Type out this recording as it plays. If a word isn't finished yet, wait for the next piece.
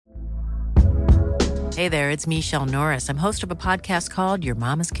Hey there, it's Michelle Norris. I'm host of a podcast called Your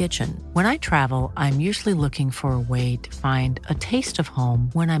Mama's Kitchen. When I travel, I'm usually looking for a way to find a taste of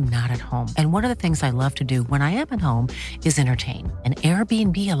home when I'm not at home. And one of the things I love to do when I am at home is entertain. And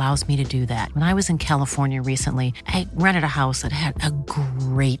Airbnb allows me to do that. When I was in California recently, I rented a house that had a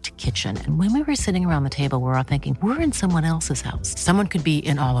great kitchen. And when we were sitting around the table, we were all thinking, we're in someone else's house. Someone could be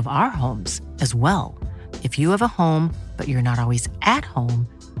in all of our homes as well. If you have a home, but you're not always at home,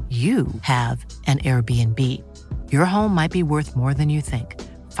 you have an Airbnb. Your home might be worth more than you think.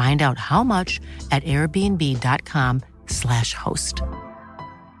 Find out how much at airbnb.com/host.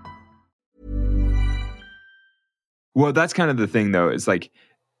 Well, that's kind of the thing, though. It's like,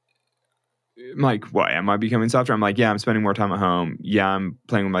 I'm like, what? Am I becoming softer? I'm like, yeah, I'm spending more time at home. Yeah, I'm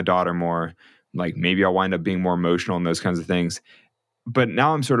playing with my daughter more. Like, maybe I'll wind up being more emotional and those kinds of things. But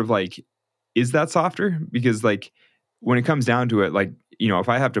now I'm sort of like, is that softer? Because, like, when it comes down to it, like, you know, if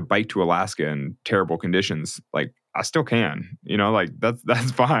I have to bike to Alaska in terrible conditions, like, I still can, you know, like,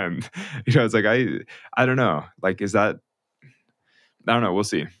 that's fine. You know, it's like, I don't know. Like, is that, I don't know. We'll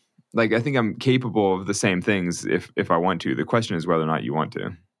see. Like, I think I'm capable of the same things if I want to. The question is whether or not you want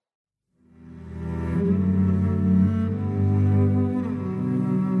to.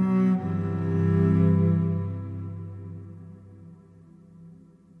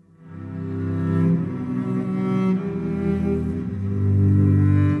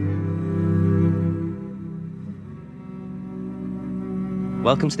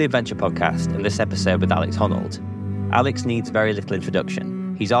 Welcome to the Adventure Podcast and this episode with Alex Honnold. Alex needs very little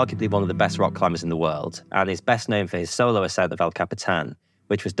introduction. He's arguably one of the best rock climbers in the world and is best known for his solo ascent of El Capitan,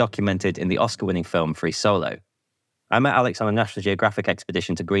 which was documented in the Oscar-winning film Free Solo. I met Alex on a National Geographic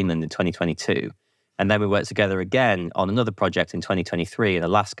expedition to Greenland in 2022, and then we worked together again on another project in 2023 in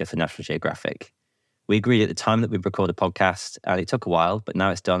Alaska for National Geographic. We agreed at the time that we'd record a podcast, and it took a while, but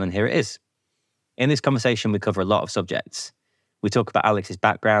now it's done and here it is. In this conversation, we cover a lot of subjects. We talk about Alex's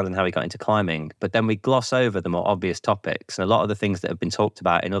background and how he got into climbing, but then we gloss over the more obvious topics and a lot of the things that have been talked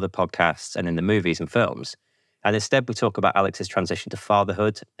about in other podcasts and in the movies and films. And instead, we talk about Alex's transition to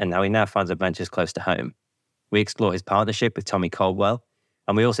fatherhood and how he now finds adventures close to home. We explore his partnership with Tommy Caldwell,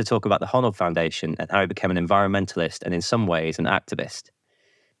 and we also talk about the Honnold Foundation and how he became an environmentalist and in some ways an activist.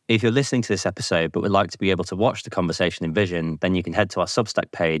 If you're listening to this episode but would like to be able to watch the conversation in vision, then you can head to our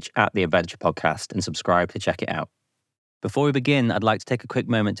Substack page at The Adventure Podcast and subscribe to check it out. Before we begin, I'd like to take a quick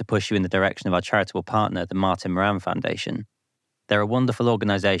moment to push you in the direction of our charitable partner, the Martin Moran Foundation. They're a wonderful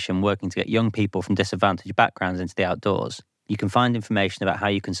organisation working to get young people from disadvantaged backgrounds into the outdoors. You can find information about how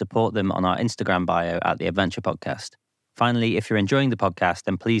you can support them on our Instagram bio at The Adventure Podcast. Finally, if you're enjoying the podcast,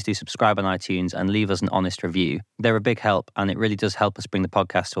 then please do subscribe on iTunes and leave us an honest review. They're a big help, and it really does help us bring the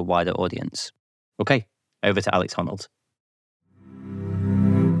podcast to a wider audience. Okay, over to Alex Honnold.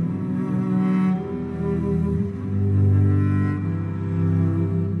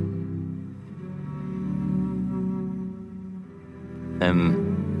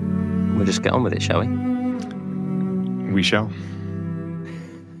 We'll just get on with it, shall we? We shall.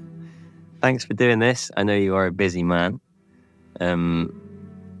 Thanks for doing this. I know you are a busy man. I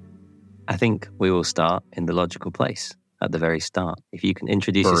think we will start in the logical place at the very start. If you can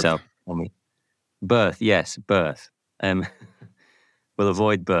introduce yourself for me. Birth, yes, birth. We'll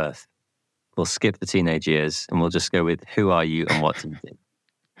avoid birth. We'll skip the teenage years and we'll just go with who are you and what do you do?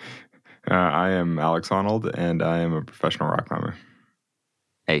 I am Alex Honnold and I am a professional rock climber.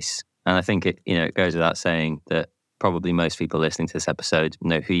 Ace. And I think it goes without saying that probably most people listening to this episode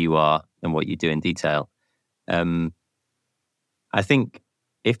know who you are and what you do in detail. I think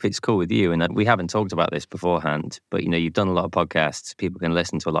if it's cool with you, and we haven't talked about this beforehand, but you've done a lot of podcasts, people can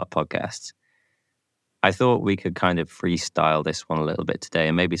listen to a lot of podcasts. I thought we could kind of freestyle this one a little bit today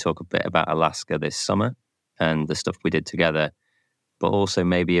and maybe talk a bit about Alaska this summer and the stuff we did together, but also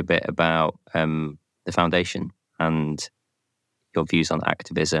maybe a bit about the foundation and your views on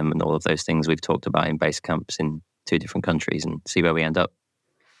activism and all of those things we've talked about in base camps in 2 different countries and see where we end up.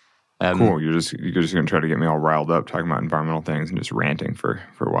 Cool. You're just going to try to get me all riled up talking about environmental things and just ranting for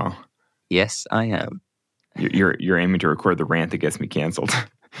a while. Yes, I am. You're aiming to record the rant that gets me canceled.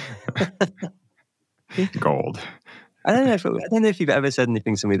 Gold. I don't know if you've ever said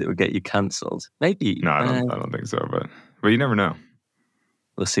anything to me that would get you cancelled. Maybe. No, I don't think so. But you never know.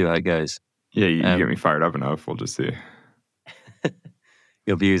 We'll see how it goes. Yeah, you get me fired up enough. We'll just see.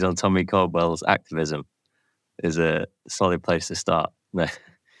 Your views on Tommy Caldwell's activism is a solid place to start.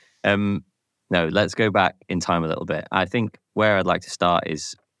 No, let's go back in time a little bit. I think where I'd like to start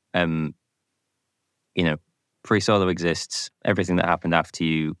is, Free Solo exists. Everything that happened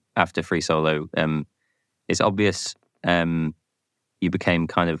after Free Solo, it's obvious. You became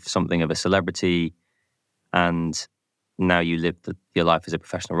kind of something of a celebrity. and now you live your life as a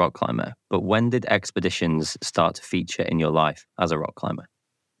professional rock climber. But when did expeditions start to feature in your life as a rock climber?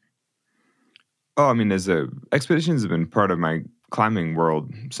 Oh, I mean, expeditions have been part of my climbing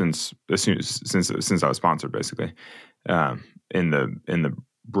world since I was sponsored, basically, in the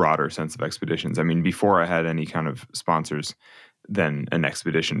broader sense of expeditions. I mean, before I had any kind of sponsors, then an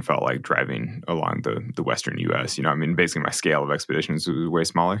expedition felt like driving along the Western U.S. I mean, basically my scale of expeditions was way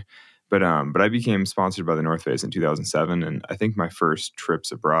smaller. But I became sponsored by the North Face in 2007, and I think my first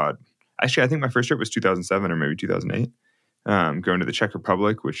trips abroad. Actually, I think my first trip was 2007 or maybe 2008. Going to the Czech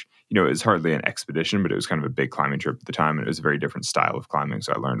Republic, which, is hardly an expedition, but it was kind of a big climbing trip at the time. And it was a very different style of climbing.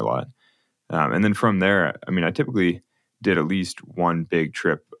 So I learned a lot. And then from there, I mean, I typically did at least one big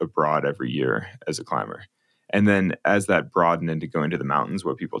trip abroad every year as a climber. And then as that broadened into going to the mountains,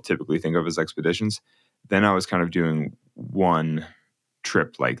 what people typically think of as expeditions, then I was kind of doing one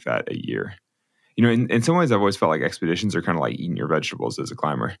trip like that a year. In some ways, I've always felt like expeditions are kind of like eating your vegetables as a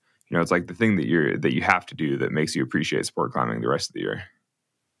climber. It's like the thing that you have to do that makes you appreciate sport climbing the rest of the year.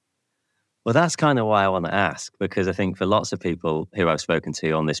 Well, that's kind of why I want to ask, because I think for lots of people who I've spoken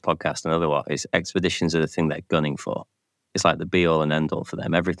to on this podcast and otherwise, expeditions are the thing they're gunning for. It's like the be all and end all for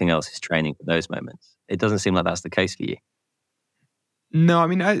them. Everything else is training for those moments. It doesn't seem like that's the case for you. No, I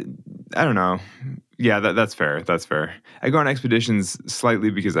mean, I don't know. Yeah, that's fair. That's fair. I go on expeditions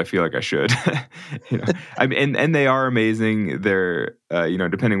slightly because I feel like I should. I mean, and they are amazing. They're,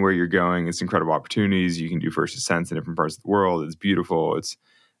 depending where you're going, it's incredible opportunities. You can do first ascents in different parts of the world. It's beautiful. It's,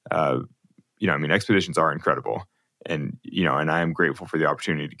 I mean, expeditions are incredible, and I am grateful for the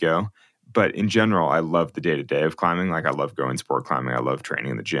opportunity to go. But in general, I love the day-to-day of climbing. Like, I love going sport climbing. I love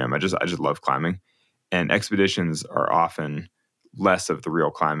training in the gym. I just love climbing, and expeditions are often less of the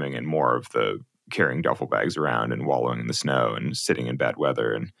real climbing and more of the carrying duffel bags around and wallowing in the snow and sitting in bad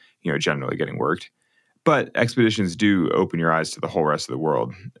weather and, generally getting worked. But expeditions do open your eyes to the whole rest of the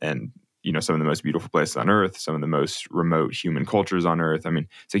world and, some of the most beautiful places on Earth, some of the most remote human cultures on Earth. I mean,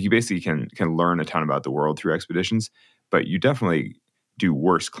 it's like you basically can learn a ton about the world through expeditions, but you definitely do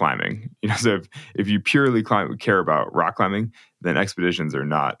worse climbing. So if you purely care about rock climbing, then expeditions are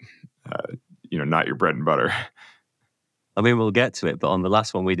not, not your bread and butter. I mean, we'll get to it, but on the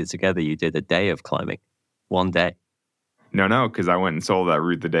last one we did together, you did a day of climbing. One day. No, because I went and sold that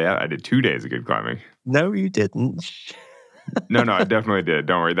route the day out. I did 2 days of good climbing. No, you didn't. No, I definitely did.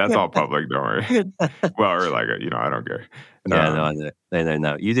 Don't worry. That's all public. Don't worry. Well, or like, I don't care. Yeah, no, I know. They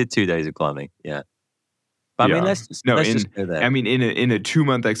know. You did 2 days of climbing. Yeah. But I mean, let's just go there. I mean, in a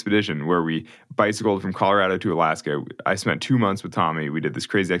 2-month expedition where we bicycled from Colorado to Alaska, I spent 2 months with Tommy. We did this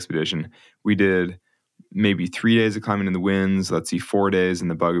crazy expedition. We did maybe 3 days of climbing in the winds, 4 days in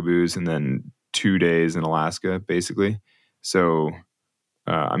the bugaboos, and then 2 days in Alaska, basically. So,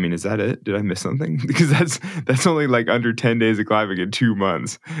 I mean, is that it? Did I miss something? Because that's only like under 10 days of climbing in 2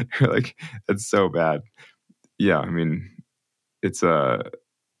 months. Like, that's so bad. Yeah, I mean, it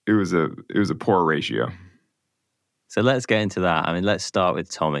was a poor ratio. So let's get into that. I mean, let's start with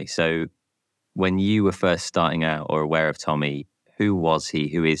Tommy. So when you were first starting out or aware of Tommy, who was he?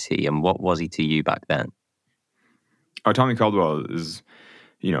 Who is he? And what was he to you back then? Oh, Tommy Caldwell is,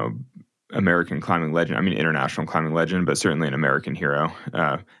 American climbing legend. I mean, international climbing legend, but certainly an American hero.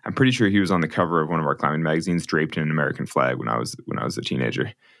 I'm pretty sure he was on the cover of one of our climbing magazines, draped in an American flag when I was a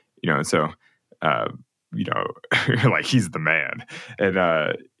teenager. And so, like, he's the man,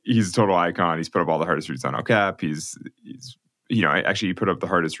 and he's a total icon. He's put up all the hardest routes on El Cap. He's actually he put up the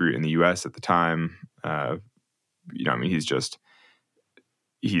hardest route in the U.S. at the time. I mean, he's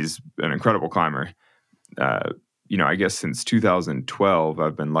an incredible climber. I guess since 2012,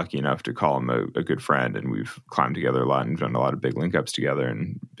 I've been lucky enough to call him a good friend, and we've climbed together a lot and done a lot of big link ups together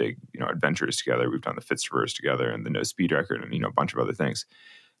and big, adventures together. We've done the Fitz Traverse together and the No Speed Record and, a bunch of other things.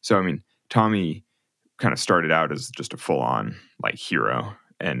 So, I mean, Tommy kind of started out as just a full on like hero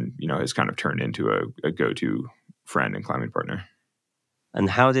and, has kind of turned into a go-to friend and climbing partner. And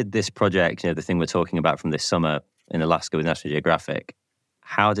how did this project, the thing we're talking about from this summer in Alaska with National Geographic,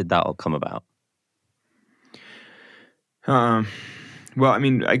 how did that all come about? Well, I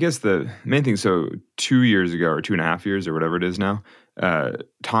mean, I guess the main thing, so 2 years ago or 2.5 years or whatever it is now,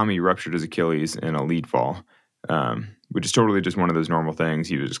 Tommy ruptured his Achilles in a lead fall, which is totally just one of those normal things.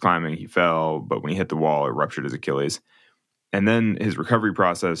 He was just climbing, he fell, but when he hit the wall, it ruptured his Achilles. And then his recovery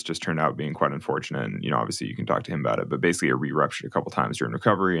process just turned out being quite unfortunate. And, obviously you can talk to him about it, but basically it re-ruptured a couple times during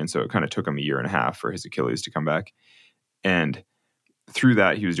recovery. And so it kind of took him 1.5 years for his Achilles to come back. And through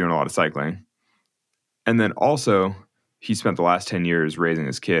that, he was doing a lot of cycling. And then also, he spent the last 10 years raising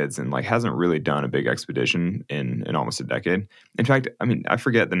his kids and like hasn't really done a big expedition in almost a decade. In fact, I mean, I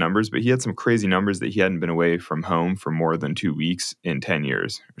forget the numbers, but he had some crazy numbers that he hadn't been away from home for more than 2 weeks in 10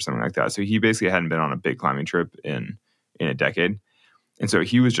 years or something like that. So he basically hadn't been on a big climbing trip in a decade. And so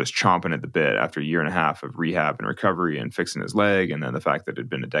he was just chomping at the bit after a year and a half of rehab and recovery and fixing his leg. And then the fact that it had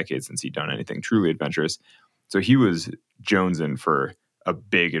been a decade since he'd done anything truly adventurous. So he was jonesing for a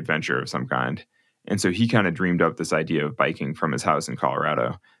big adventure of some kind. And so he kind of dreamed up this idea of biking from his house in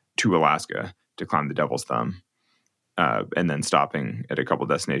Colorado to Alaska to climb the Devil's Thumb, and then stopping at a couple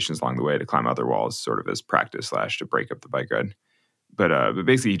destinations along the way to climb other walls, sort of as practice / to break up the bike ride. But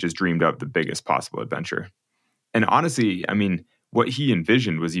basically, he just dreamed up the biggest possible adventure. And honestly, I mean, what he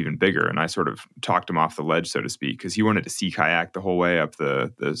envisioned was even bigger. And I sort of talked him off the ledge, so to speak, because he wanted to sea kayak the whole way up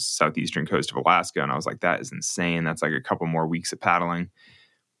the southeastern coast of Alaska. And I was like, that is insane. That's like a couple more weeks of paddling.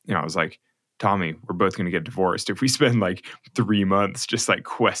 You know, I was like, Tommy, we're both going to get divorced if we spend like 3 months just like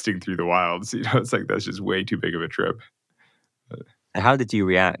questing through the wilds. You know, it's like, that's just way too big of a trip. How did you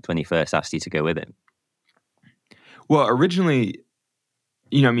react when he first asked you to go with him? Well, originally,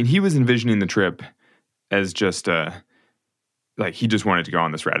 you know, I mean, he was envisioning the trip as just like he just wanted to go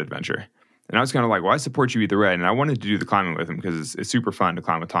on this rad adventure. And I was kind of like, well, I support you either way. And I wanted to do the climbing with him because it's super fun to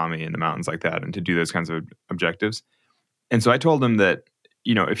climb with Tommy in the mountains like that and to do those kinds of objectives. And so I told him that,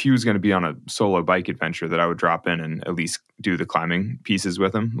 you know, if he was going to be on a solo bike adventure, that I would drop in and at least do the climbing pieces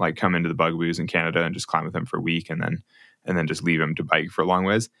with him, like come into the Bugaboos in Canada and just climb with him for a week and then just leave him to bike for a long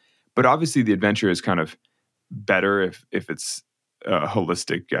ways. But obviously the adventure is kind of better if it's a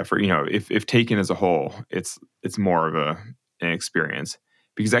holistic effort. You know, if taken as a whole, it's more of an experience,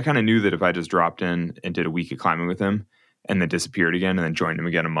 because I kind of knew that if I just dropped in and did a week of climbing with him and then disappeared again and then joined him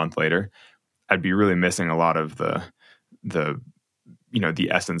again a month later, I'd be really missing a lot of the you know,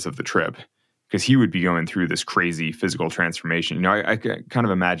 the essence of the trip, because he would be going through this crazy physical transformation. You know, I kind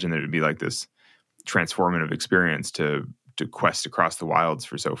of imagine that it'd be like this transformative experience to quest across the wilds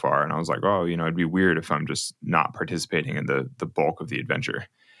for so far. And I was like, oh, you know, it'd be weird if I'm just not participating in the bulk of the adventure.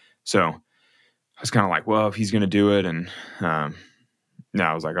 So I was kind of like, well, if he's going to do it, and I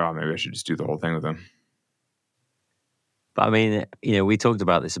was like, oh, maybe I should just do the whole thing with him. But I mean, you know, we talked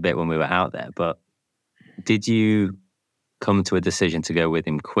about this a bit when we were out there, but did you come to a decision to go with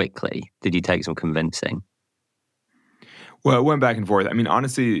him quickly? Did you take some convincing? Well, it went back and forth. I mean,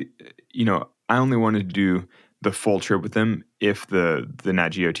 honestly, you know, I only wanted to do the full trip with him if the Nat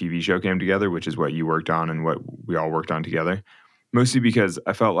Geo TV show came together, which is what you worked on and what we all worked on together. Mostly because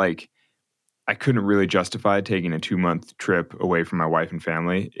I felt like I couldn't really justify taking a 2-month trip away from my wife and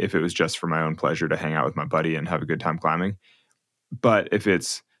family if it was just for my own pleasure to hang out with my buddy and have a good time climbing. But if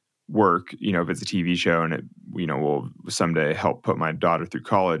it's work, you know, if it's a TV show and it, you know, will someday help put my daughter through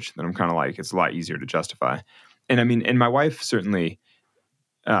college, then I'm kind of like, it's a lot easier to justify. And I mean, and my wife certainly,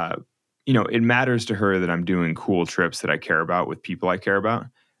 you know, it matters to her that I'm doing cool trips that I care about with people I care about.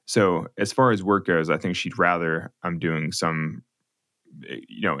 So as far as work goes, I think she'd rather I'm doing some,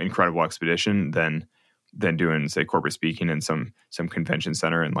 you know, incredible expedition than doing, say, corporate speaking in some convention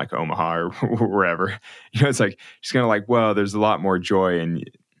center in like Omaha or wherever. You know, it's like, she's kind of like, well, there's a lot more joy in,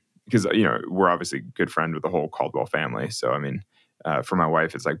 because, you know, we're obviously a good friend with the whole Caldwell family. So, I mean, for my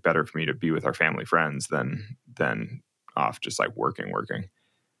wife, it's like better for me to be with our family friends than off just like working.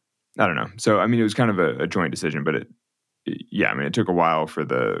 I don't know. So, I mean, it was kind of a joint decision, but yeah, I mean, it took a while for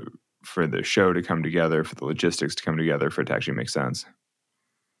the show to come together, for the logistics to come together, for it to actually make sense.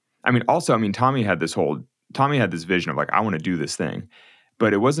 I mean, also, I mean, Tommy had this vision of like, I want to do this thing.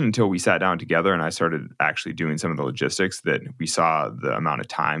 But it wasn't until we sat down together and I started actually doing some of the logistics that we saw the amount of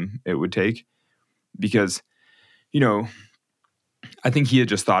time it would take. Because, you know, I think he had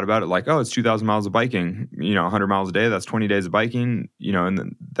just thought about it like, oh, it's 2,000 miles of biking, you know, 100 miles a day, that's 20 days of biking, you know, and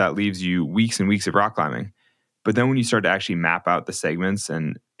then that leaves you weeks and weeks of rock climbing. But then when you start to actually map out the segments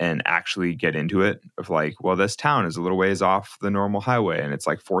and actually get into it of like, well, this town is a little ways off the normal highway and it's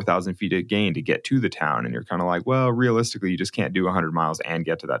like 4,000 feet of gain to get to the town. And you're kind of like, well, realistically, you just can't do 100 miles and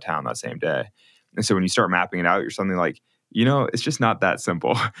get to that town that same day. And so when you start mapping it out, you're something like, you know, it's just not that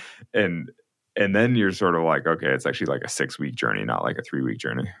simple. And then you're sort of like, okay, it's actually like a 6-week journey, not like a 3-week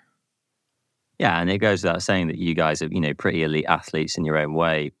journey. Yeah, and it goes without saying that you guys are, you know, pretty elite athletes in your own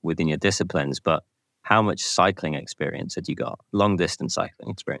way within your disciplines, but how much cycling experience had you got? Long distance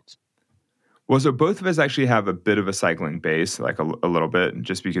cycling experience? Well, so both of us actually have a bit of a cycling base, like a little bit,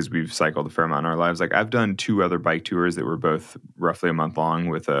 just because we've cycled a fair amount in our lives. Like I've done 2 other bike tours that were both roughly a month long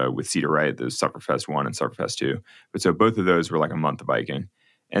with Cedar Wright, the Sufferfest 1 and Sufferfest 2. But so both of those were like a month of biking.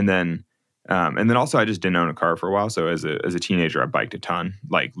 And then also I just didn't own a car for a while. So as a teenager, I biked a ton,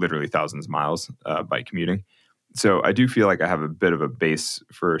 like literally thousands of miles bike commuting. So I do feel like I have a bit of a base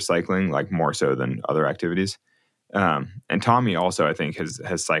for cycling, like more so than other activities. And Tommy also, I think,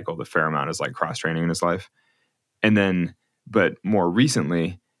 has cycled a fair amount as like cross training in his life. And then, but more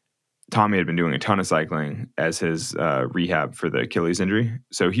recently, Tommy had been doing a ton of cycling as his rehab for the Achilles injury.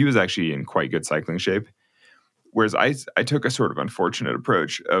 So he was actually in quite good cycling shape. Whereas I took a sort of unfortunate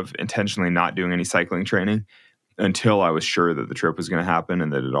approach of intentionally not doing any cycling training until I was sure that the trip was going to happen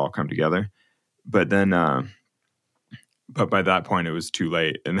and that it all come together. But then, but by that point it was too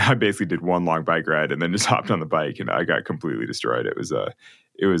late, and I basically did one long bike ride and then just hopped on the bike, and I got completely destroyed. It was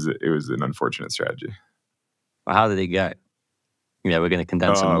an unfortunate strategy. Well, how did it go? We're going to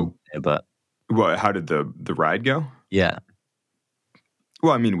condense some here, but how did the ride go? Yeah.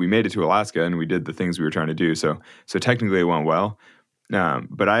 Well, I mean, we made it to Alaska and we did the things we were trying to do. So technically it went well.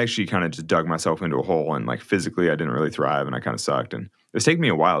 But I actually kind of just dug myself into a hole, and like physically I didn't really thrive, and I kind of sucked. And it's taken me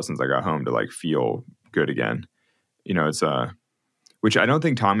a while since I got home to like feel good again. It's which I don't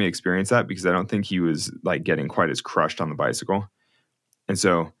think Tommy experienced that, because I don't think he was like getting quite as crushed on the bicycle. And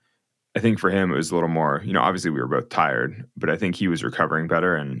so I think for him it was a little more, obviously we were both tired, but I think he was recovering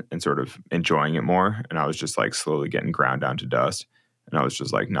better and sort of enjoying it more. And I was just like slowly getting ground down to dust. And I was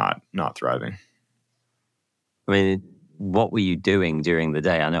just like not thriving. I mean, what were you doing during the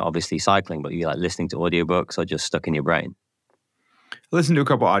day? I know obviously cycling, but you like listening to audiobooks or just stuck in your brain? I listened to a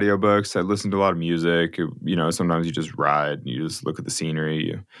couple audiobooks. I listened to a lot of music. Sometimes you just ride and you just look at the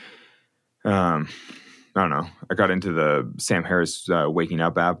scenery. I don't know. I got into the Sam Harris Waking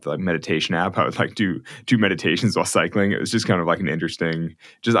Up app, the like meditation app. I would like do meditations while cycling. It was just kind of like an interesting,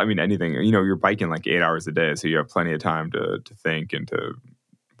 anything. You're biking like 8 hours a day, so you have plenty of time to think and to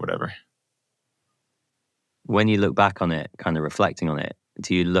whatever. When you look back on it, kind of reflecting on it,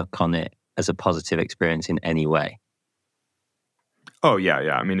 do you look on it as a positive experience in any way? Oh, yeah.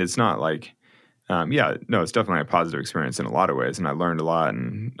 I mean, it's not like, it's definitely a positive experience in a lot of ways. And I learned a lot.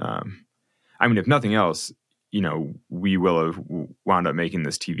 And if nothing else, we will have wound up making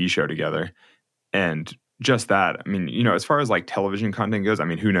this TV show together. And just that, as far as like television content goes,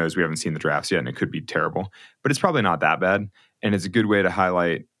 who knows? We haven't seen the drafts yet, and it could be terrible, but it's probably not that bad. And it's a good way to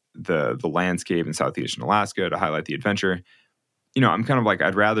highlight the landscape in southeastern Alaska, to highlight the adventure. I'm kind of like,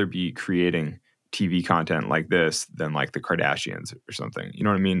 I'd rather be creating TV content like this than like the Kardashians or something. You know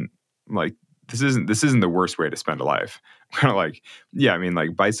what I mean? Like, this isn't the worst way to spend a life. Kind of like,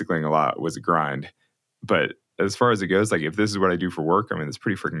 like bicycling a lot was a grind, but as far as it goes, like if this is what I do for work, it's a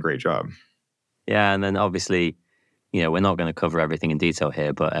pretty freaking great job. Yeah, and then obviously, we're not going to cover everything in detail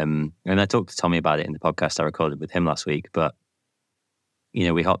here, but and I talked to Tommy about it in the podcast I recorded with him last week. But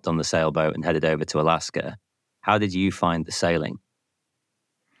we hopped on the sailboat and headed over to Alaska. How did you find the sailing?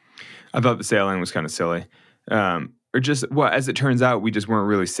 I thought the sailing was kind of silly. As it turns out, we just weren't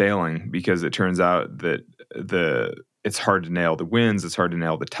really sailing, because it turns out that it's hard to nail the winds, it's hard to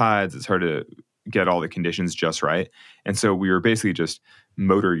nail the tides, it's hard to get all the conditions just right. And so we were basically just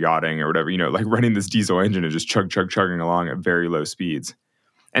motor yachting or whatever, like running this diesel engine and just chugging along at very low speeds.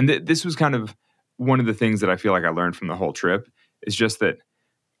 And this was kind of one of the things that I feel like I learned from the whole trip, is just that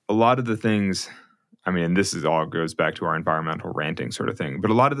a lot of the things, and this is all goes back to our environmental ranting sort of thing,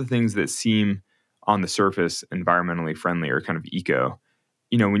 but a lot of the things that seem on the surface environmentally friendly or kind of eco,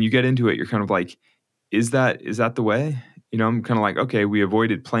 when you get into it, you're kind of like, is that the way? I'm kind of like, okay, we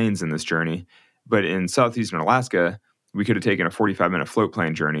avoided planes in this journey, but in southeastern Alaska, we could have taken a 45-minute float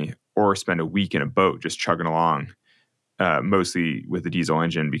plane journey or spent a week in a boat just chugging along, mostly with a diesel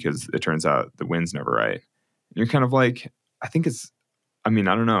engine, because it turns out the wind's never right. And you're kind of like, I think it's, I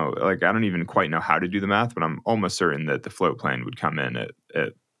don't know, like I don't even quite know how to do the math, but I'm almost certain that the float plane would come in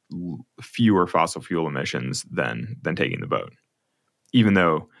at fewer fossil fuel emissions than taking the boat. Even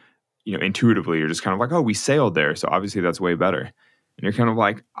though, intuitively you're just kind of like, oh, we sailed there, so obviously that's way better. And you're kind of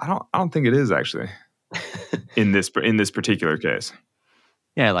like, I don't think it is actually in this particular case.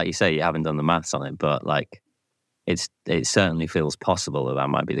 Yeah, like you say, you haven't done the maths on it, but like it certainly feels possible that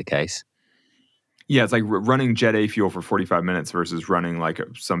might be the case. Yeah, it's like running Jet A fuel for 45 minutes versus running like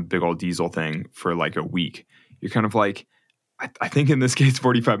some big old diesel thing for like a week. You're kind of like, I think in this case,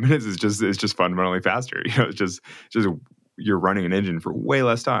 45 minutes is just fundamentally faster. It's just you're running an engine for way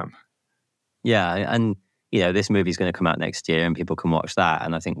less time. Yeah, and this movie is going to come out next year, and people can watch that.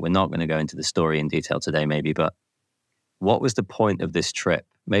 And I think we're not going to go into the story in detail today, maybe. But what was the point of this trip?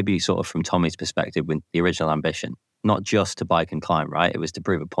 Maybe sort of from Tommy's perspective, with the original ambition, not just to bike and climb, right? It was to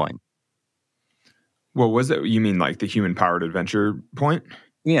prove a point. Well, was it? You mean like the human-powered adventure point?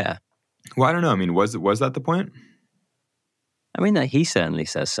 Yeah. Well, I don't know. Was that the point? He certainly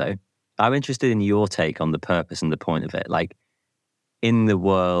says so. I'm interested in your take on the purpose and the point of it. Like, in the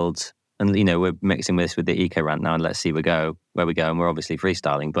world And, we're mixing this with the eco rant now, and let's see where we go. And we're obviously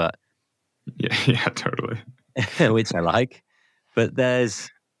freestyling, but yeah, totally. which I like. But there's,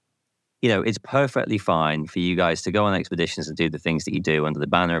 it's perfectly fine for you guys to go on expeditions and do the things that you do under the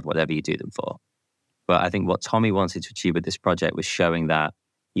banner of whatever you do them for. But I think what Tommy wanted to achieve with this project was showing that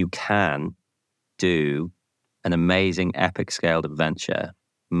you can do an amazing epic scaled adventure,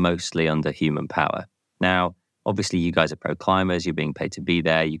 mostly under human power. Now, obviously, you guys are pro climbers. You're being paid to be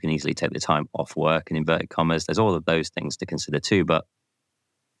there. You can easily take the time off work, in inverted commas. There's all of those things to consider too. But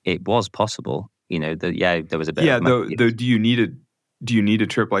it was possible. There was a bit. Yeah, though, do you need a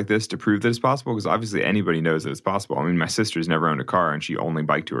trip like this to prove that it's possible? Because obviously anybody knows that it's possible. I mean, my sister's never owned a car and she only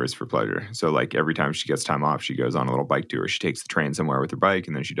bike tours for pleasure. So like every time she gets time off, she goes on a little bike tour. She takes the train somewhere with her bike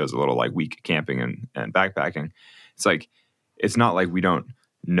and then she does a little like week of camping and backpacking. It's like, it's not like we don't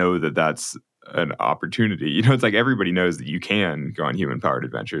know that that's an opportunity. It's like everybody knows that you can go on human powered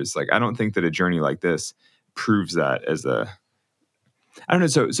adventures. Like, I don't think that a journey like this proves that as I don't know.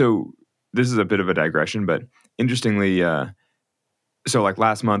 So this is a bit of a digression, but interestingly, so like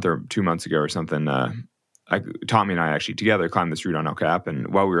last month or 2 months ago or something, Tommy and I actually together climbed this route on El Cap.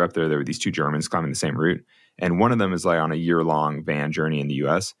 And while we were up there were these two Germans climbing the same route. And one of them is like on a year-long van journey in the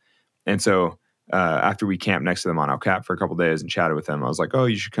US. And so after we camped next to them on El Cap for a couple of days and chatted with them, I was like, oh,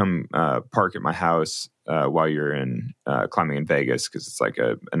 you should come park at my house while you're in climbing in Vegas, because it's like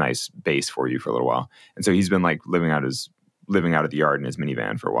a nice base for you for a little while. And so he's been like living out of the yard in his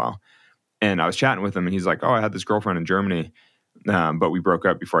minivan for a while. And I was chatting with him and he's like, oh, I had this girlfriend in Germany, but we broke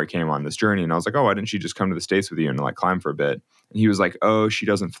up before I came on this journey. And I was like, oh, why didn't she just come to the States with you and like climb for a bit? And he was like, oh, she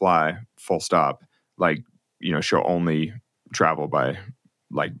doesn't fly, full stop. Like, she'll only travel by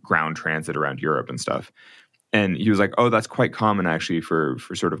like ground transit around Europe and stuff. And he was like, oh, that's quite common actually for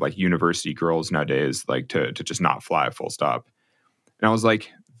sort of like university girls nowadays, like to just not fly full stop. And I was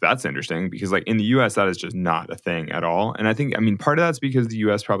like, that's interesting, because like in the US, that is just not a thing at all. And I mean, part of that's because the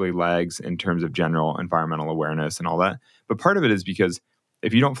US probably lags in terms of general environmental awareness and all that. But part of it is because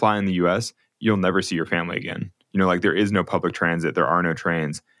if you don't fly in the US, you'll never see your family again. Like there is no public transit. There are no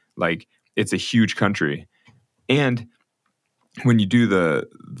trains. Like it's a huge country. And when you do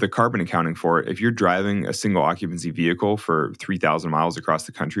the carbon accounting for it, if you're driving a single occupancy vehicle for 3,000 miles across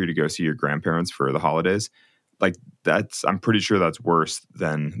the country to go see your grandparents for the holidays, like I'm pretty sure that's worse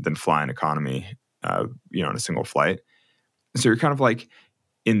than flying economy, in a single flight. So you're kind of like,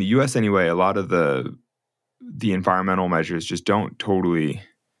 in the US anyway, a lot of the environmental measures just don't totally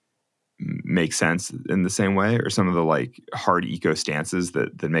make sense in the same way, or some of the like hard eco stances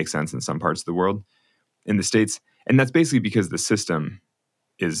that make sense in some parts of the world. In the States, and that's basically because the system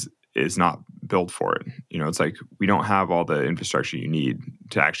is not built for it. It's like we don't have all the infrastructure you need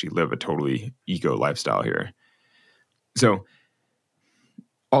to actually live a totally eco lifestyle here. So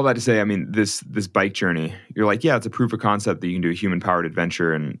all that to say, I mean, this bike journey, you're like, yeah, it's a proof of concept that you can do a human powered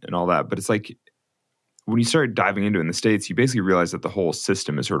adventure and all that. But it's like, when you start diving into it in the States, you basically realize that the whole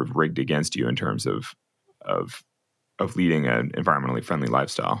system is sort of rigged against you in terms of leading an environmentally friendly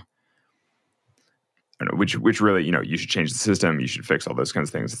lifestyle. Which really, you should change the system. You should fix all those kinds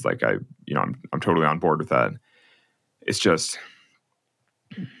of things. It's like I'm totally on board with that. It's just,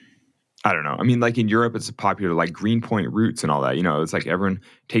 I don't know. I mean, like in Europe, it's popular, like Greenpoint routes and all that. It's like everyone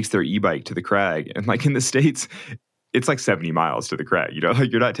takes their e-bike to the crag, and like in the States, it's like 70 miles to the crag.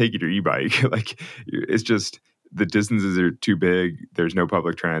 Like you're not taking your e-bike. Like it's just the distances are too big. There's no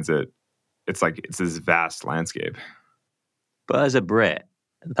public transit. It's like it's this vast landscape. But as a Brit,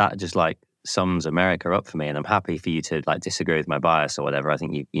 that just like sums America up for me, and I'm happy for you to like disagree with my bias or whatever. I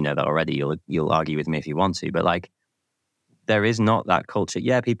think you know that already. You'll argue with me if you want to, but like there is not that culture.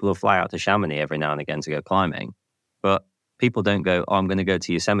 Yeah, people will fly out to Chamonix every now and again to go climbing, but people don't go, oh, I'm going to go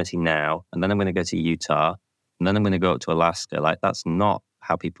to Yosemite now, and then I'm going to go to Utah, and then I'm going to go up to Alaska. Like that's not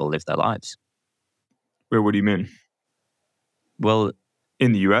how people live their lives. Wait, what do you mean? Well,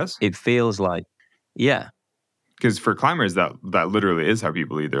 in the US, it feels like, yeah. Because for climbers, that literally is how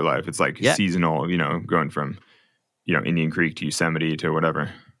people lead their life. It's like seasonal, going from, Indian Creek to Yosemite to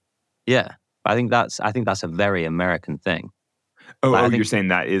whatever. Yeah, I think that's a very American thing. You're saying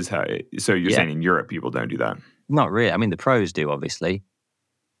that is how? So you're saying in Europe people don't do that? Not really. I mean, the pros do obviously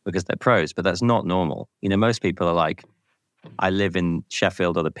because they're pros, but that's not normal. Most people are like, I live in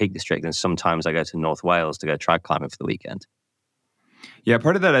Sheffield or the Peak District, and sometimes I go to North Wales to go trad climbing for the weekend. Yeah,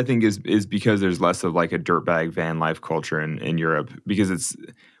 part of that I think is because there's less of like a dirtbag van life culture in Europe, because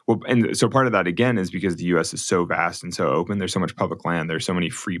and so part of that again is because the US is so vast and so open. There's so much public land. There's so many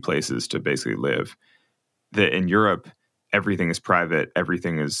free places to basically live. That in Europe, everything is private.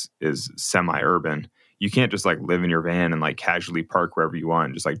 Everything is semi-urban. you can't just like live in your van and like casually park wherever you want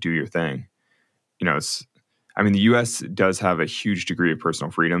and just like do your thing. The US does have a huge degree of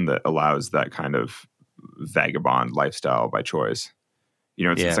personal freedom that allows that kind of vagabond lifestyle by choice.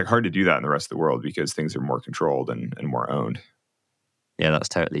 It's like hard to do that in the rest of the world because things are more controlled and more owned. Yeah, that's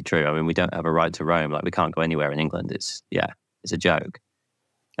totally true. I mean, we don't have a right to roam. Like, we can't go anywhere in England. It's a joke.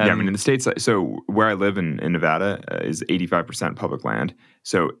 In the States, so where I live in Nevada is 85% public land.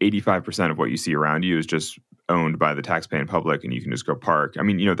 So 85% of what you see around you is just owned by the taxpaying public, and you can just go park.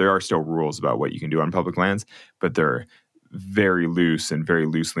 There are still rules about what you can do on public lands, but they're very loose and very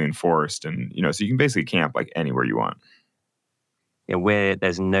loosely enforced. And, so you can basically camp like anywhere you want. Yeah,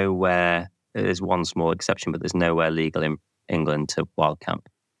 there's one small exception, but there's nowhere legal in England to wild camp.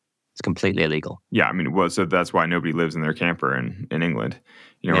 It's completely illegal. Yeah, so that's why nobody lives in their camper in England.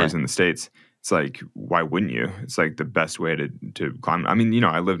 Whereas in the States, it's like, why wouldn't you? It's like the best way to climb. I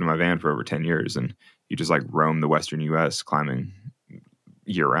lived in my van for over 10 years, and you just like roam the Western U.S. climbing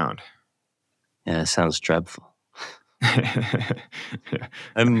year round. Yeah, it sounds dreadful. Yeah.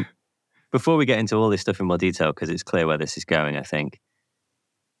 Before we get into all this stuff in more detail, because it's clear where this is going, I think,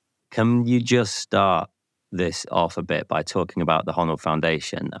 can you just start this off a bit by talking about the Honnold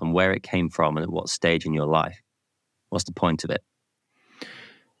Foundation and where it came from and at what stage in your life? What's the point of it?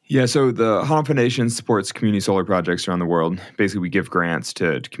 Yeah, so the Honnold Foundation supports community solar projects around the world. Basically, we give grants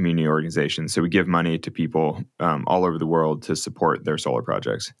to community organizations. So we give money to people all over the world to support their solar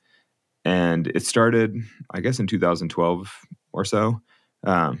projects. And it started, I guess, in 2012 or so.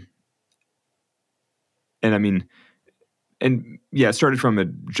 It started from a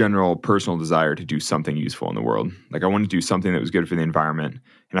general personal desire to do something useful in the world. Like, I wanted to do something that was good for the environment,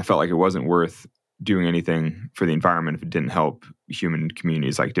 and I felt like it wasn't worth doing anything for the environment if it didn't help human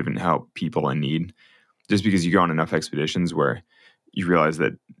communities, like didn't help people in need. Just because you go on enough expeditions where you realize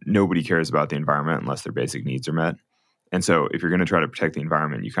that nobody cares about the environment unless their basic needs are met. And so if you're going to try to protect the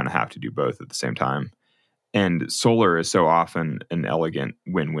environment, you kind of have to do both at the same time. And solar is so often an elegant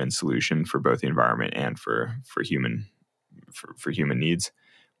win-win solution for both the environment and for human needs.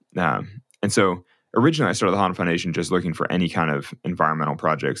 And so originally I started the Honnold Foundation just looking for any kind of environmental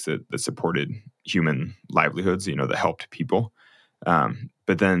projects that supported human livelihoods, that helped people.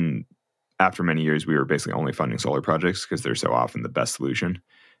 But then after many years, we were basically only funding solar projects because they're so often the best solution.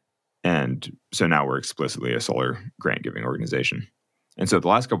 And so now we're explicitly a solar grant giving organization. And so the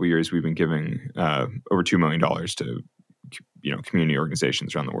last couple of years, we've been giving over $2 million to community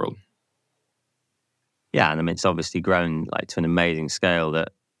organizations around the world. Yeah, and it's obviously grown like to an amazing scale that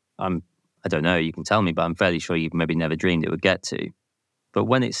I don't know, you can tell me, but I'm fairly sure you've maybe never dreamed it would get to. But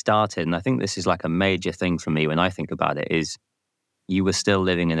when it started, and I think this is like a major thing for me when I think about it, is you were still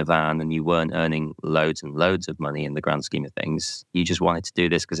living in a van and you weren't earning loads and loads of money in the grand scheme of things. You just wanted to do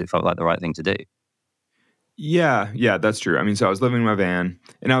this because it felt like the right thing to do. Yeah, that's true. So I was living in my van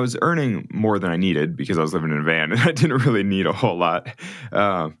and I was earning more than I needed because I was living in a van and I didn't really need a whole lot.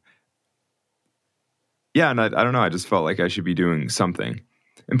 And I don't know, I just felt like I should be doing something.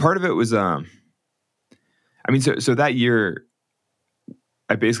 And part of it was, so that year,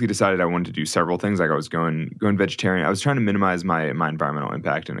 I basically decided I wanted to do several things. Like I was going vegetarian. I was trying to minimize my environmental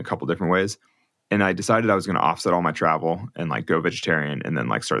impact in a couple different ways. And I decided I was going to offset all my travel and like go vegetarian and then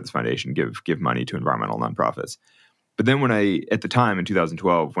like start this foundation, give money to environmental nonprofits. But then at the time in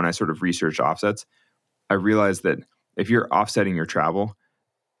 2012, when I sort of researched offsets, I realized that if you're offsetting your travel,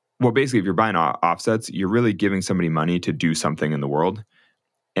 well, basically if you're buying offsets, you're really giving somebody money to do something in the world.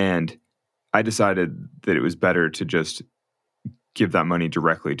 And I decided that it was better to just give that money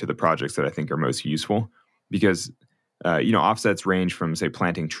directly to the projects that I think are most useful because, offsets range from, say,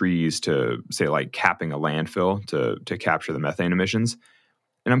 planting trees to, say, like capping a landfill to capture the methane emissions.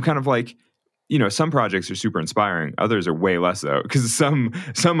 And I'm kind of like, some projects are super inspiring. Others are way less so because some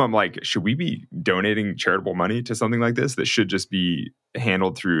I'm like, should we be donating charitable money to something like this that should just be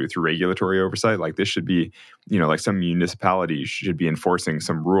handled through regulatory oversight? Like this should be, like some municipality should be enforcing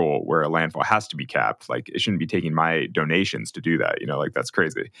some rule where a landfill has to be capped. Like it shouldn't be taking my donations to do that. Like that's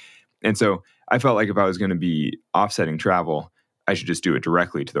crazy. And so I felt like if I was going to be offsetting travel, I should just do it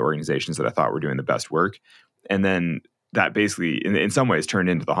directly to the organizations that I thought were doing the best work. And then that basically, in some ways, turned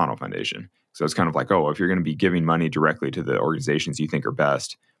into the Honnold Foundation. So it's kind of like, if you're going to be giving money directly to the organizations you think are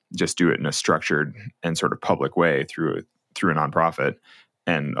best, just do it in a structured and sort of public way through a nonprofit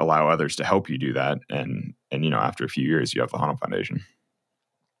and allow others to help you do that. And after a few years, you have the Honnold Foundation.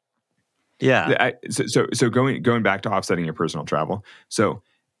 Yeah. So going back to offsetting your personal travel. So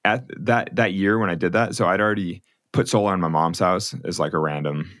at that year when I did that, so I'd already put solar on my mom's house as like a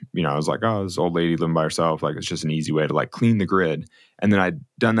random, I was like, this old lady living by herself. Like, it's just an easy way to like clean the grid. And then I'd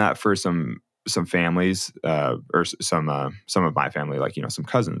done that for some some families or some of my family, like, some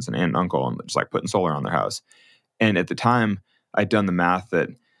cousins and aunt and uncle, and just like putting solar on their house. And at the time, I'd done the math that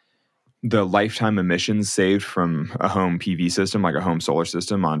the lifetime emissions saved from a home PV system, like a home solar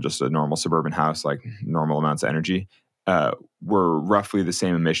system on just a normal suburban house, like normal amounts of energy, were roughly the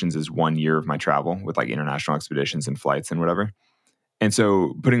same emissions as 1 year of my travel with like international expeditions and flights and whatever. And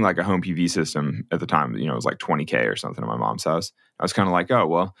so putting like a home PV system at the time, it was like $20K or something at my mom's house. I was kind of like, oh,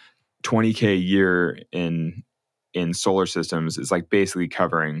 well, $20K a year in solar systems is like basically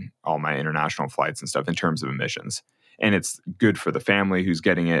covering all my international flights and stuff in terms of emissions. And it's good for the family who's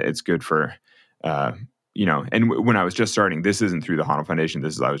getting it. It's good for, and when I was just starting, this isn't through the Honnold Foundation.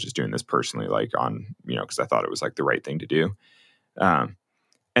 I was just doing this personally, like on, because I thought it was like the right thing to do. And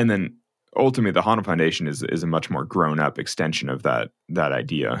then ultimately the Honnold Foundation is a much more grown up extension of that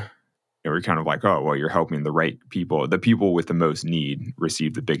idea. And we're kind of like, oh, well, you're helping the right people. The people with the most need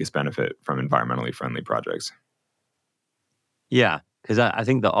receive the biggest benefit from environmentally friendly projects. Yeah, because I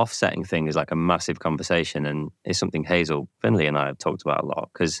think the offsetting thing is like a massive conversation, and it's something Hazel Finley and I have talked about a lot.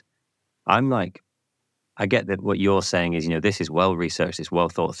 Because I'm like, I get that what you're saying is, this is well researched, it's well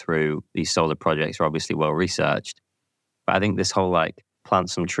thought through. These solar projects are obviously well researched. But I think this whole like plant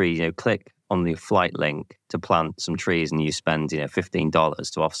some trees, click on the flight link to plant some trees and you spend,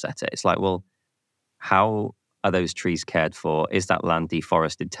 $15 to offset it. It's like, well, how are those trees cared for? Is that land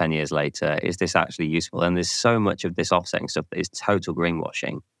deforested 10 years later? Is this actually useful? And there's so much of this offsetting stuff that is total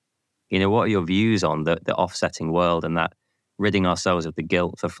greenwashing. What are your views on the offsetting world and that ridding ourselves of the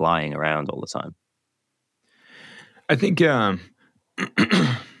guilt for flying around all the time? I think, I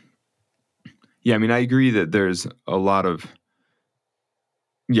agree that there's a lot of,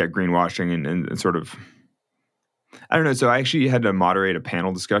 greenwashing and sort of, I don't know. So I actually had to moderate a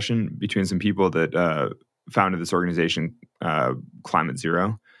panel discussion between some people that founded this organization, Climate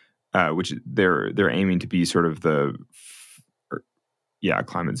Zero, which they're aiming to be sort of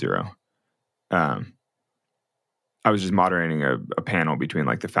Climate Zero. I was just moderating a panel between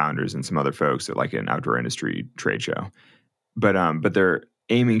like the founders and some other folks at like an outdoor industry trade show, but they're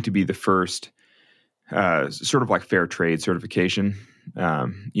aiming to be the first sort of like fair trade certification,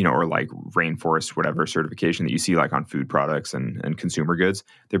 or like rainforest, whatever certification that you see like on food products and consumer goods.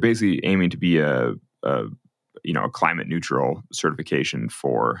 They're basically aiming to be a climate neutral certification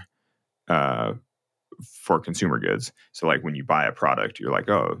for consumer goods. So like when you buy a product, you're like,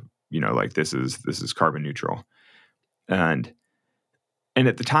 oh, like this is carbon neutral. And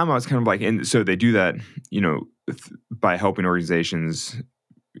at the time I was kind of like, and so they do that, by helping organizations,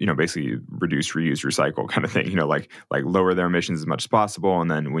 basically reduce, reuse, recycle kind of thing, like lower their emissions as much as possible.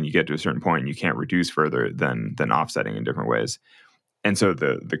 And then when you get to a certain point and you can't reduce further, then offsetting in different ways. And so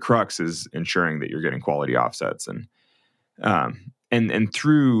the crux is ensuring that you're getting quality offsets. And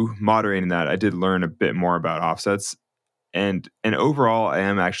through moderating that, I did learn a bit more about offsets. And overall, I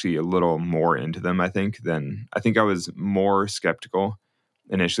am actually a little more into them, I think I was more skeptical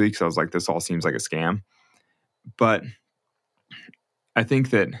initially because I was like, this all seems like a scam. But I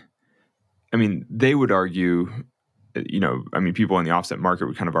think that, they would argue, people in the offset market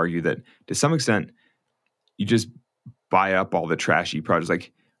would kind of argue that to some extent, you just buy up all the trashy projects.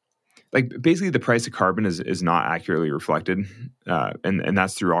 Like basically the price of carbon is not accurately reflected. And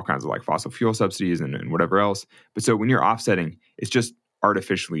that's through all kinds of like fossil fuel subsidies and whatever else. But so when you're offsetting, it's just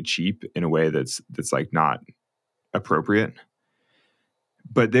artificially cheap in a way that's like not appropriate.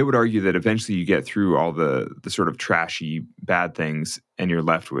 But they would argue that eventually you get through all the sort of trashy bad things and you're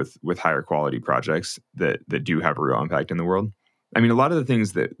left with higher quality projects that do have a real impact in the world. A lot of the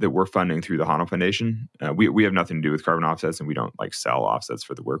things that we're funding through the Honnold Foundation, we have nothing to do with carbon offsets and we don't like sell offsets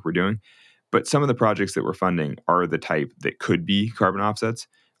for the work we're doing. But some of the projects that we're funding are the type that could be carbon offsets.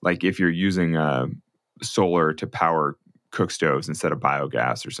 Like if you're using solar to power cook stoves instead of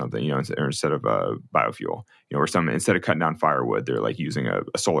biogas or something, or instead of biofuel, or instead of cutting down firewood, they're like using a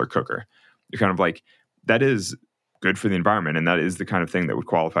solar cooker. You're kind of like, that is good for the environment. And that is the kind of thing that would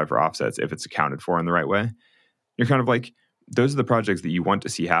qualify for offsets if it's accounted for in the right way. You're kind of like, those are the projects that you want to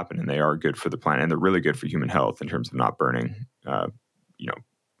see happen, and they are good for the planet, and they're really good for human health in terms of not burning, not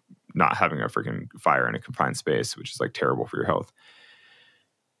having a freaking fire in a confined space, which is like terrible for your health.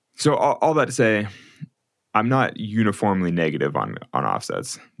 So all that to say, I'm not uniformly negative on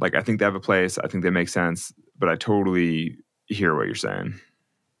offsets. Like I think they have a place, I think they make sense, but I totally hear what you're saying.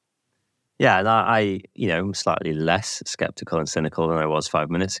 Yeah, and I'm slightly less skeptical and cynical than I was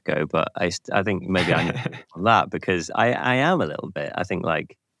 5 minutes ago, but I think maybe I'm on that because I am a little bit. I think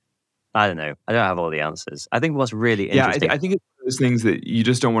like, I don't know. I don't have all the answers. I think what's really interesting. I think it's those things that you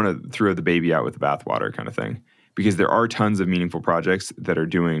just don't want to throw the baby out with the bathwater kind of thing. because there are tons of meaningful projects that are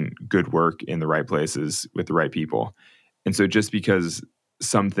doing good work in the right places with the right people. And so just because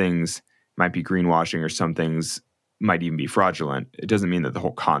some things might be greenwashing or some things might even be fraudulent, it doesn't mean that the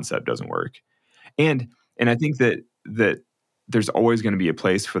whole concept doesn't work. And I think that there's always going to be a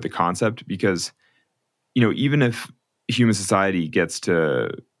place for the concept, because, even if human society gets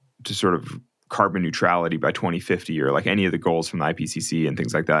to sort of carbon neutrality by 2050, or like any of the goals from the IPCC and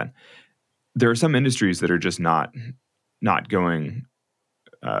things like that, there are some industries that are just not going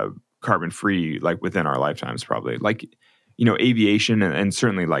carbon free, like within our lifetimes, probably, like, aviation and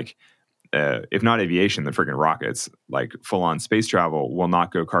certainly, like, if not aviation, then freaking rockets, like full on space travel, will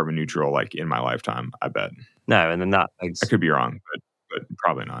not go carbon neutral like in my lifetime, I bet. No, and then I could be wrong, but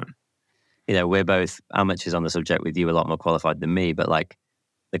probably not. We're both amateurs on the subject, with you a lot more qualified than me, but like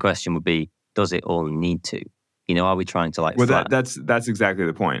the question would be, does it all need to? Are we trying to Well, that's exactly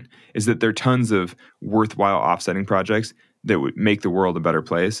the point, is that there are tons of worthwhile offsetting projects that would make the world a better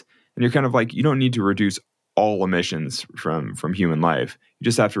place. And you're kind of like, you don't need to reduce all emissions from human life. You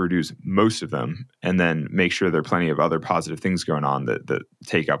just have to reduce most of them, and then make sure there are plenty of other positive things going on that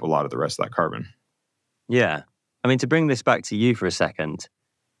take up a lot of the rest of that carbon. Yeah. I mean, to bring this back to you for a second,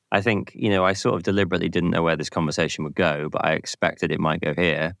 I think, I sort of deliberately didn't know where this conversation would go, but I expected it might go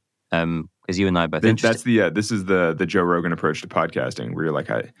here. Because you and I both interested. This is the Joe Rogan approach to podcasting, where you're like,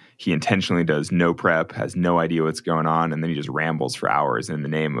 he intentionally does no prep, has no idea what's going on, and then he just rambles for hours in the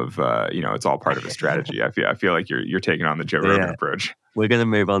name of it's all part of a strategy. I feel like you're taking on the Joe Rogan approach. We're going to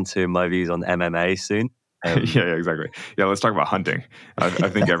move on to my views on MMA soon. Yeah, exactly. Yeah, let's talk about hunting. I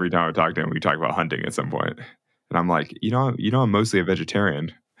think every time I talk to him, we talk about hunting at some point, and I'm like, I'm mostly a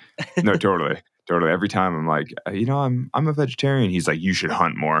vegetarian. No, totally. Every time I'm like, I'm a vegetarian. He's like, you should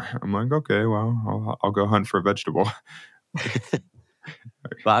hunt more. I'm like, okay, well, I'll go hunt for a vegetable. But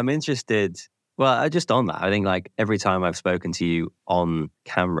I'm interested. Well, just on that, I think like every time I've spoken to you on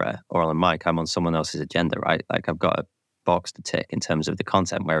camera or on a mic, I'm on someone else's agenda, right? Like I've got a box to tick in terms of the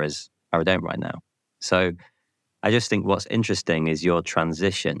content, whereas I don't right now. So I just think what's interesting is your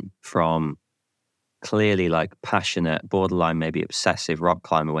transition from clearly like passionate, borderline, maybe obsessive rock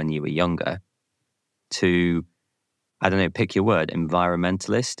climber when you were younger, to, I don't know, pick your word,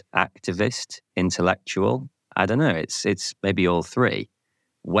 environmentalist, activist, intellectual. I don't know, it's maybe all three.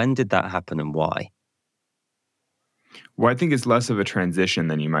 When did that happen and why? Well, I think it's less of a transition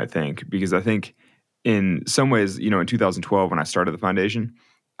than you might think, because I think in some ways, in 2012, when I started the foundation,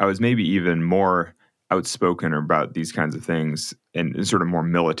 I was maybe even more outspoken about these kinds of things and sort of more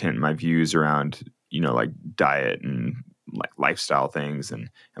militant in my views around, like diet and like lifestyle things and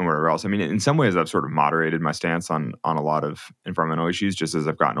whatever else. I mean, in some ways I've sort of moderated my stance on a lot of environmental issues just as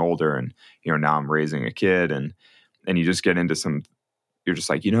I've gotten older, and, now I'm raising a kid, and you just get into you're just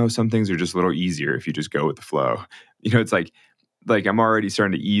like, some things are just a little easier if you just go with the flow. It's like I'm already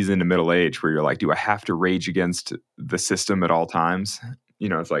starting to ease into middle age where you're like, do I have to rage against the system at all times?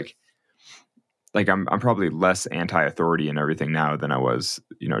 It's like I'm probably less anti-authority and everything now than I was,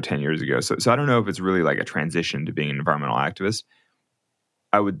 10 years ago. So I don't know if it's really like a transition to being an environmental activist.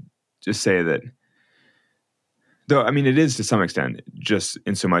 I would just say that, though, I mean, it is to some extent, just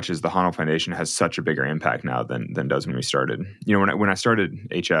in so much as the Honnold Foundation has such a bigger impact now than does when we started. When I started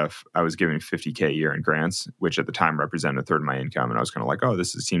HF, I was given $50K a year in grants, which at the time represented a third of my income. And I was kind of like, oh,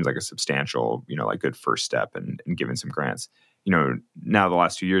 seems like a substantial, like good first step and giving some grants. Now the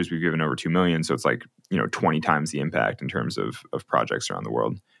last 2 years we've given over 2 million. So it's like, 20 times the impact in terms of projects around the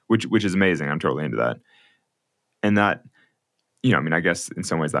world, which is amazing. I'm totally into that. And that, I guess in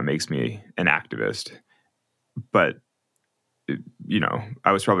some ways that makes me an activist, but,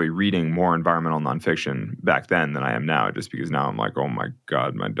 I was probably reading more environmental nonfiction back then than I am now, just because now I'm like, oh my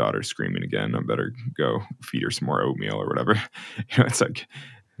God, my daughter's screaming again. I better go feed her some more oatmeal or whatever. It's like,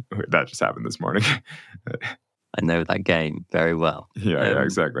 that just happened this morning. I know that game very well. Yeah,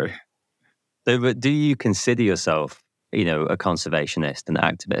 exactly. So, but do you consider yourself, a conservationist, an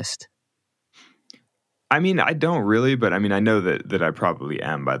activist? I mean, I don't really, but I mean, I know that I probably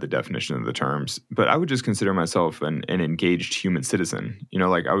am by the definition of the terms, but I would just consider myself an engaged human citizen.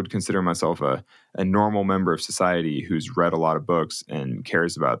 Like I would consider myself a normal member of society who's read a lot of books and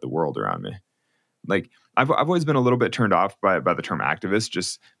cares about the world around me. Like I've always been a little bit turned off by the term activist,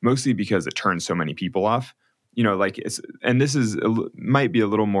 just mostly because it turns so many people off. Like and this might be a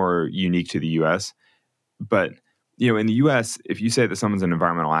little more unique to the US, but in the US, if you say that someone's an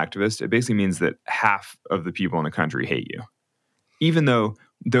environmental activist, it basically means that half of the people in the country hate you, even though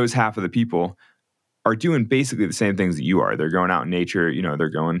those half of the people are doing basically the same things that you are. They're going out in nature, they're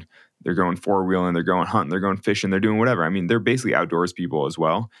going they're going four-wheeling, they're going hunting, they're going fishing, they're doing whatever. I mean, they're basically outdoors people as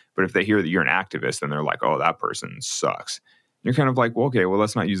well. But if they hear that you're an activist, then they're like, oh, that person sucks. You're kind of like, well, okay, well,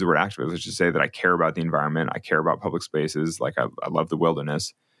 let's not use the word activist. Let's just say that I care about the environment. I care about public spaces. Like, I love the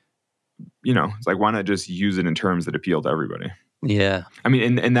wilderness. It's like, why not just use it in terms that appeal to everybody? Yeah. I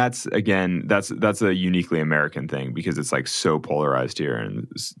mean, and that's, again, that's a uniquely American thing because it's like so polarized here and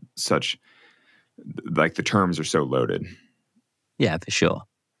such, like the terms are so loaded. Yeah, for sure.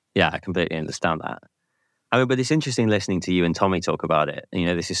 Yeah, I completely understand that. I mean, but it's interesting listening to you and Tommy talk about it.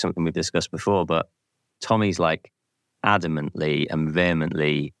 This is something we've discussed before, but Tommy's like adamantly and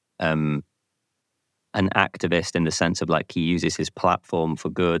vehemently an activist in the sense of like he uses his platform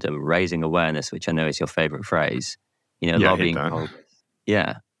for good and raising awareness, which I know is your favorite phrase. Lobbying.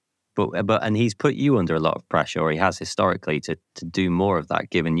 Yeah. But and he's put you under a lot of pressure, or he has historically, to do more of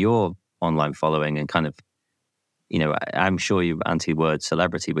that, given your online following and kind of, I'm sure you're anti-word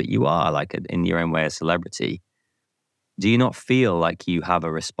celebrity, but you are like in your own way a celebrity. Do you not feel like you have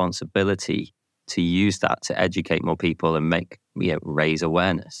a responsibility to use that to educate more people and raise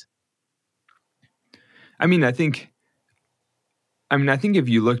awareness? I think if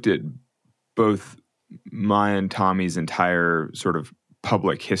you looked at both my and Tommy's entire sort of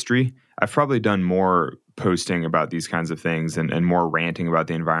public history, I've probably done more posting about these kinds of things and more ranting about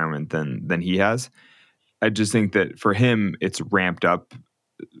the environment than he has. I just think that for him, it's ramped up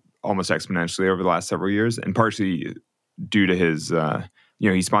almost exponentially over the last several years, and partially due to his,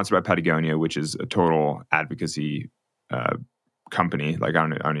 he's sponsored by Patagonia, which is a total advocacy company. Like, I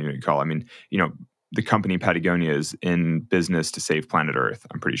don't even call it. I mean, the company Patagonia is in business to save planet Earth.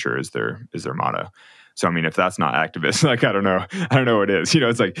 I'm pretty sure is their motto. So, I mean, if that's not activist, like, I don't know what is.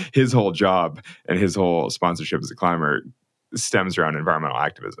 It's like his whole job and his whole sponsorship as a climber stems around environmental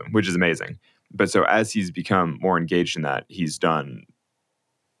activism, which is amazing. But so as he's become more engaged in that, he's become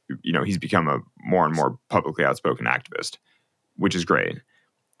a more and more publicly outspoken activist, which is great.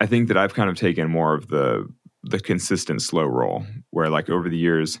 I think that I've kind of taken more of the consistent slow roll where, like, over the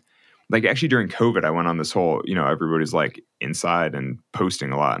years, like actually during COVID, I went on this whole, everybody's like inside and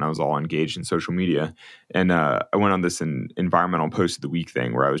posting a lot, and I was all engaged in social media. And I went on this environmental post of the week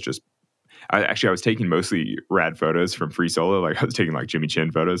thing where I was taking mostly rad photos from Free Solo. Like, I was taking like Jimmy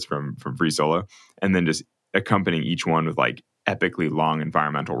Chin photos from Free Solo, and then just accompanying each one with like epically long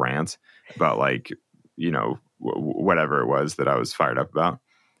environmental rants about like, whatever it was that I was fired up about.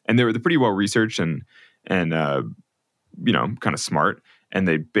 And they're pretty well researched and kind of smart. And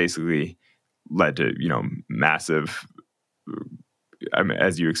they basically led to, massive,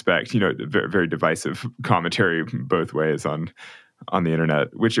 as you expect, very, very divisive commentary both ways on the internet,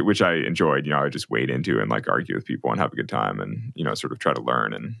 which I enjoyed. I would just wade into and like argue with people and have a good time and, sort of try to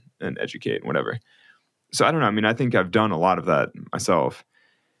learn and educate and whatever. So I don't know. I mean, I think I've done a lot of that myself.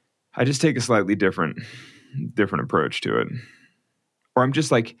 I just take a slightly different approach to it. Or I'm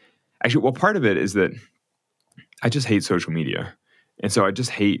just like, actually, well, part of it is that I just hate social media. And so I just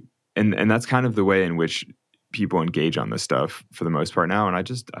hate, and that's kind of the way in which people engage on this stuff for the most part now. And I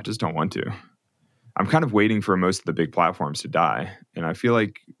just don't want to. I'm kind of waiting for most of the big platforms to die. And I feel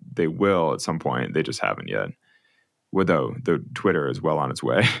like they will at some point. They just haven't yet. Though the Twitter is well on its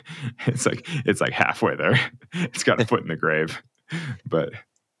way. It's like halfway there. It's got a foot in the grave. But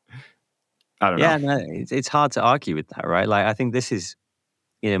I don't know. Yeah, no, it's hard to argue with that, right? Like, I think this is,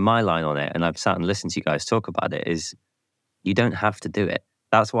 my line on it, and I've sat and listened to you guys talk about it, is you don't have to do it.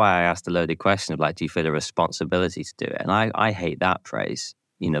 That's why I asked the loaded question of like, do you feel a responsibility to do it? And I hate that phrase.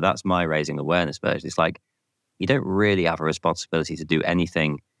 That's my raising awareness version. It's like, you don't really have a responsibility to do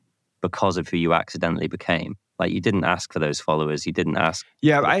anything because of who you accidentally became. Like, you didn't ask for those followers. You didn't ask.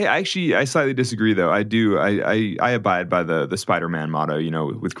 Yeah, I slightly disagree though. I do. I abide by the Spider-Man motto,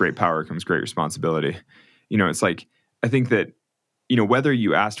 with great power comes great responsibility. It's like, I think that, whether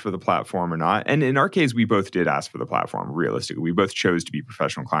you asked for the platform or not, and in our case, we both did ask for the platform, realistically. We both chose to be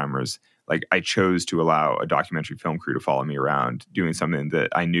professional climbers. Like, I chose to allow a documentary film crew to follow me around doing something that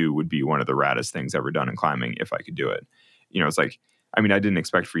I knew would be one of the raddest things ever done in climbing if I could do it. It's like, I mean, I didn't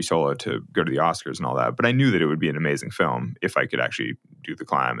expect Free Solo to go to the Oscars and all that, but I knew that it would be an amazing film if I could actually do the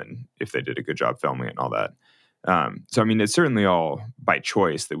climb and if they did a good job filming it and all that. So, I mean, it's certainly all by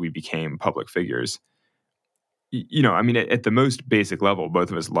choice that we became public figures. I mean, at the most basic level,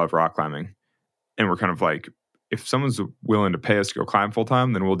 both of us love rock climbing. And we're kind of like, if someone's willing to pay us to go climb full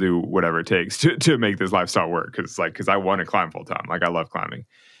time, then we'll do whatever it takes to make this lifestyle work. Because I want to climb full time. Like, I love climbing.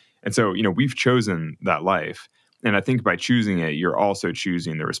 And so, we've chosen that life. And I think by choosing it, you're also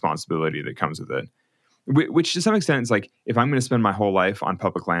choosing the responsibility that comes with it. Which to some extent is like, if I'm going to spend my whole life on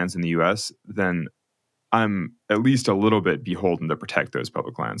public lands in the US, then I'm at least a little bit beholden to protect those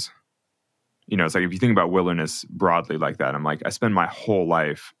public lands. It's like if you think about wilderness broadly like that, I'm like, I spend my whole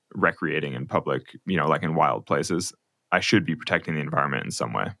life recreating in public, like in wild places. I should be protecting the environment in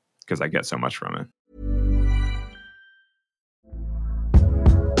some way because I get so much from it.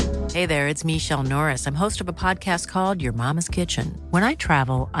 Hey there, it's Michelle Norris. I'm host of a podcast called Your Mama's Kitchen. When I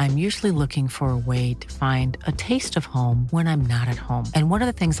travel, I'm usually looking for a way to find a taste of home when I'm not at home. And one of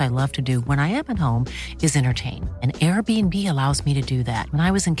the things I love to do when I am at home is entertain. And Airbnb allows me to do that. When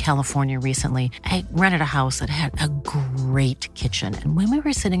I was in California recently, I rented a house that had a great kitchen. And when we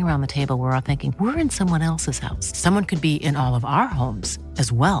were sitting around the table, we were all thinking, we're in someone else's house. Someone could be in all of our homes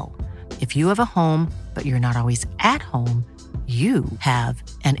as well. If you have a home, but you're not always at home, you have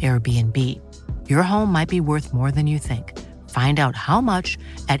an Airbnb. Your home might be worth more than you think. Find out how much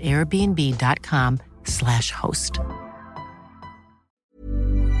at airbnb.com/host.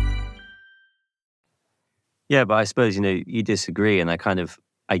 Yeah, but I suppose, you disagree, and I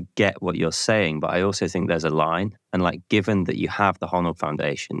get what you're saying, but I also think there's a line. And like, given that you have the Honnold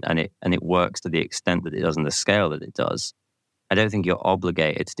Foundation and it works to the extent that it does and the scale that it does, I don't think you're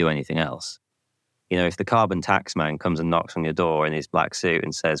obligated to do anything else. If the carbon tax man comes and knocks on your door in his black suit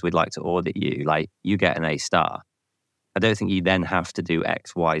and says, we'd like to audit you, like, you get an A star. I don't think you then have to do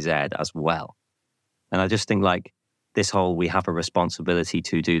X, Y, Z as well. And I just think like this whole, we have a responsibility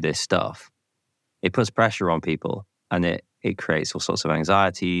to do this stuff, it puts pressure on people and it creates all sorts of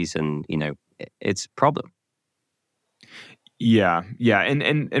anxieties and, it's a problem. Yeah.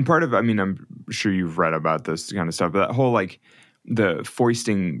 And part of, I'm sure you've read about this kind of stuff, but that whole like, the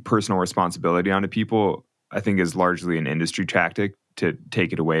foisting personal responsibility onto people, I think, is largely an industry tactic to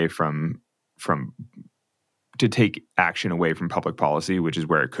take it away from to take action away from public policy, which is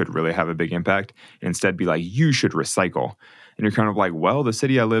where it could really have a big impact, and instead be like, you should recycle. And you're kind of like, well, the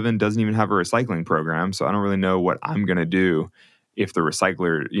city I live in doesn't even have a recycling program, so I don't really know what I'm going to do if the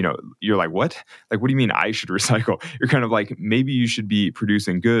recycler, you're like, what? Like, what do you mean I should recycle? You're kind of like, maybe you should be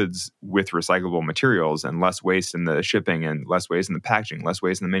producing goods with recyclable materials and less waste in the shipping and less waste in the packaging, less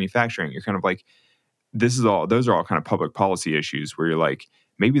waste in the manufacturing. You're kind of like, those are all kind of public policy issues where you're like,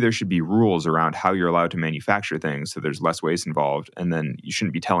 maybe there should be rules around how you're allowed to manufacture things so there's less waste involved. And then you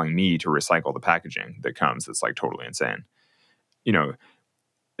shouldn't be telling me to recycle the packaging that comes. That's like totally insane.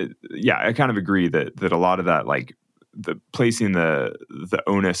 Yeah, I kind of agree that a lot of that, like, the placing the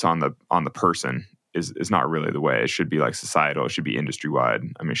onus on the person is not really the way. It should be like societal. It should be industry wide.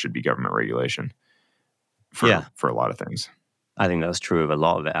 It should be government regulation for a lot of things. I think that's true of a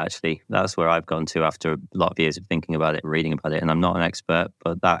lot of it, actually. That's where I've gone to after a lot of years of thinking about it, reading about it. And I'm not an expert,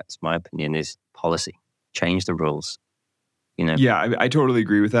 but that's my opinion, is policy. Change the rules. Yeah, I totally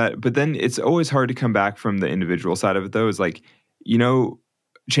agree with that. But then it's always hard to come back from the individual side of it, though. Is like,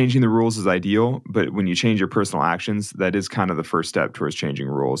 changing the rules is ideal, but when you change your personal actions, that is kind of the first step towards changing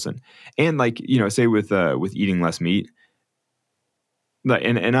rules. And like, say with eating less meat,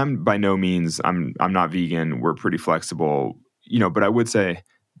 and I'm by no means, I'm not vegan. We're pretty flexible, but I would say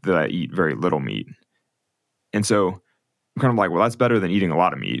that I eat very little meat. And so I'm kind of like, well, that's better than eating a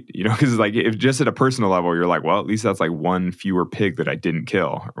lot of meat, because like, if just at a personal level, you're like, well, at least that's like one fewer pig that I didn't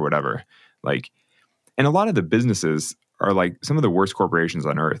kill or whatever. Like, and a lot of the businesses are like some of the worst corporations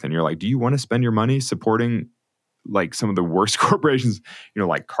on earth. And you're like, do you want to spend your money supporting like some of the worst corporations,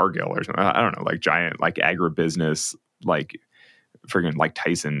 like Cargill or something? I don't know, like giant, like agribusiness, like friggin' like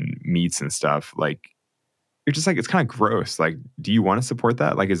Tyson meats and stuff. Like, you're just like, it's kind of gross. Like, do you want to support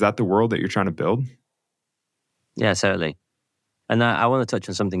that? Like, is that the world that you're trying to build? Yeah, certainly. And I want to touch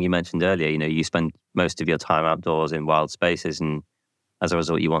on something you mentioned earlier. You spend most of your time outdoors in wild spaces, and as a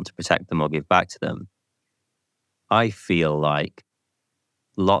result, you want to protect them or give back to them. I feel like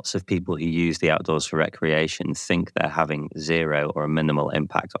lots of people who use the outdoors for recreation think they're having zero or a minimal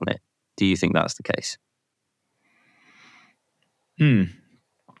impact on it. Do you think that's the case? I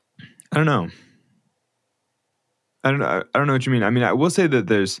don't know. I don't know what you mean. I will say that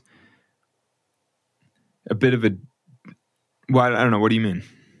there's a bit of a... Well, I don't know. What do you mean?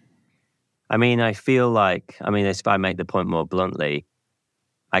 I feel like... if I make the point more bluntly,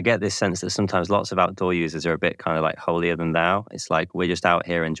 I get this sense that sometimes lots of outdoor users are a bit kind of like holier than thou. It's like, we're just out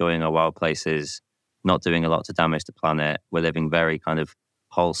here enjoying our wild places, not doing a lot to damage the planet. We're living very kind of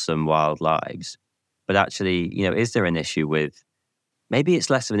wholesome, wild lives. But actually, is there an issue with, maybe it's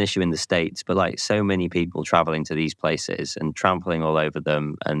less of an issue in the States, but like so many people traveling to these places and trampling all over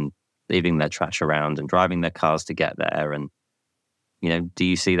them and leaving their trash around and driving their cars to get there. And, do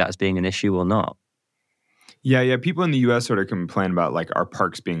you see that as being an issue or not? Yeah. People in the U.S. sort of complain about like our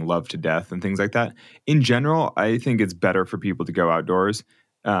parks being loved to death and things like that. In general, I think it's better for people to go outdoors.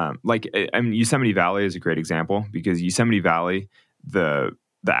 Yosemite Valley is a great example because Yosemite Valley, the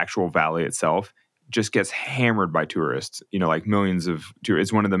the actual valley itself just gets hammered by tourists. Like millions of tourists.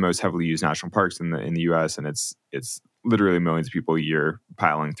 It's one of the most heavily used national parks in the U.S. and it's literally millions of people a year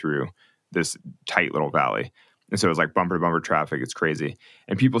piling through this tight little valley. And so it's like bumper to bumper traffic. It's crazy,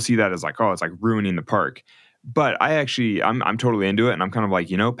 and people see that as like, oh, it's like ruining the park. But I'm totally into it, and I'm kind of like,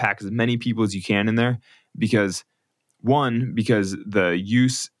 pack as many people as you can in there because the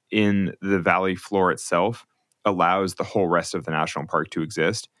use in the valley floor itself allows the whole rest of the national park to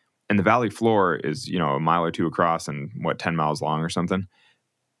exist. And the valley floor is, a mile or two across and 10 miles long or something.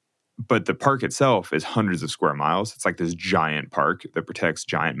 But the park itself is hundreds of square miles. It's like this giant park that protects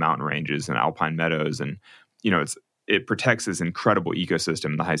giant mountain ranges and alpine meadows. And, it protects this incredible ecosystem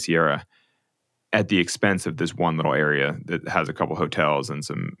in the High Sierra at the expense of this one little area that has a couple hotels and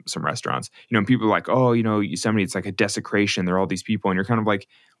some restaurants. And people are like, oh, Yosemite, it's like a desecration. There are all these people. And you're kind of like,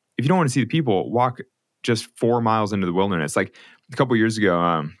 if you don't want to see the people, walk just 4 miles into the wilderness. Like a couple years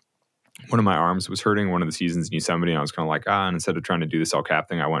ago, one of my arms was hurting one of the seasons in Yosemite. And I was kind of like, and instead of trying to do this El Cap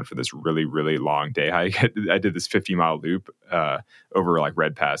thing, I went for this really, really long day hike. I did this 50-mile loop over like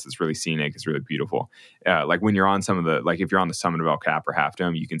Red Pass. It's really scenic. It's really beautiful. Like when you're on if you're on the summit of El Cap or Half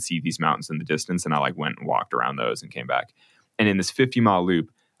Dome, you can see these mountains in the distance. And I like went and walked around those and came back. And in this 50-mile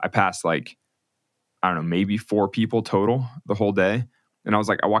loop, I passed like, I don't know, maybe 4 people total the whole day. And I was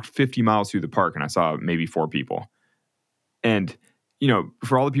like, I walked 50 miles through the park and I saw maybe 4 people. And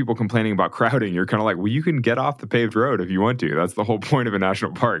for all the people complaining about crowding, you're kind of like, well, you can get off the paved road if you want to. That's the whole point of a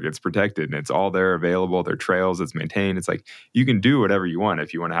national park. It's protected and it's all there available. There are trails, it's maintained. It's like you can do whatever you want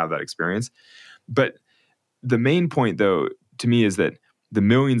if you want to have that experience. But the main point, though, to me is that the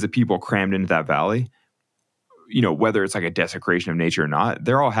millions of people crammed into that valley, whether it's like a desecration of nature or not,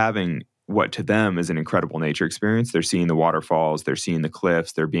 they're all having what to them is an incredible nature experience. They're seeing the waterfalls, they're seeing the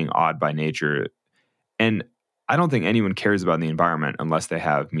cliffs, they're being awed by nature. And I don't think anyone cares about the environment unless they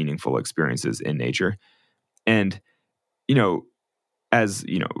have meaningful experiences in nature. And, for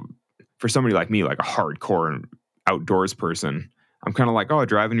somebody like me, like a hardcore outdoors person, I'm kind of like,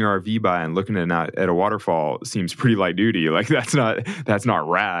 driving your RV by and looking at a waterfall seems pretty light duty. Like that's not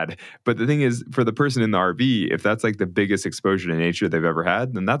rad. But the thing is, for the person in the RV, if that's like the biggest exposure to nature they've ever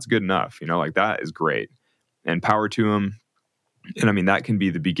had, then that's good enough. Like that is great, and power to them. And I mean, that can be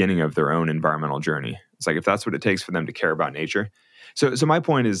the beginning of their own environmental journey. It's like if that's what it takes for them to care about nature. So my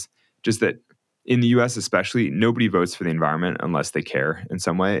point is just that in the US especially, nobody votes for the environment unless they care in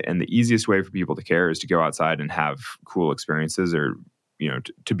some way. And the easiest way for people to care is to go outside and have cool experiences or,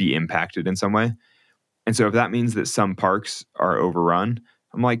 to be impacted in some way. And so if that means that some parks are overrun,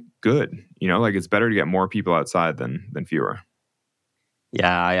 I'm like, good. Like it's better to get more people outside than fewer.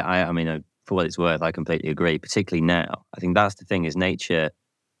 Yeah, I mean, for what it's worth, I completely agree, particularly now. I think that's the thing is nature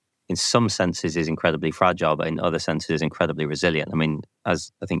in some senses is incredibly fragile, but in other senses is incredibly resilient. I mean,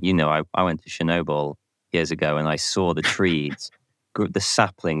 as I think I went to Chernobyl years ago and I saw the trees, the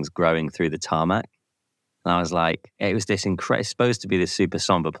saplings growing through the tarmac. And I was like, it was this it's supposed to be this super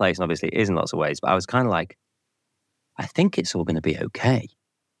somber place, and obviously it is in lots of ways, but I was kind of like, I think it's all going to be okay.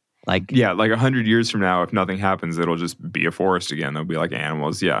 Like 100 years from now, if nothing happens, it'll just be a forest again. There'll be like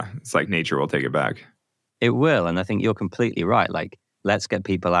animals. Yeah, it's like nature will take it back. It will, and I think you're completely right. Like, let's get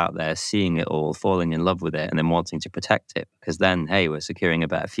people out there seeing it all, falling in love with it, and then wanting to protect it. Because then, hey, we're securing a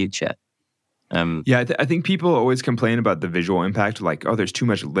better future. I think people always complain about the visual impact, like, oh, there's too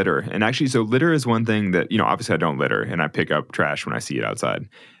much litter. And actually, so litter is one thing that, obviously I don't litter, and I pick up trash when I see it outside.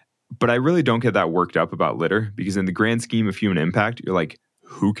 But I really don't get that worked up about litter, because in the grand scheme of human impact, you're like,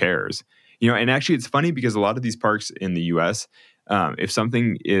 who cares? And actually it's funny because a lot of these parks in the US, if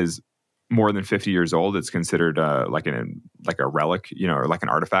something is more than 50 years old, it's considered like a relic, or like an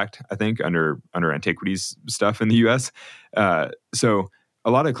artifact, I think, under antiquities stuff in the US. So a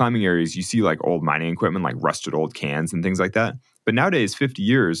lot of climbing areas, you see like old mining equipment, like rusted old cans and things like that. But nowadays, 50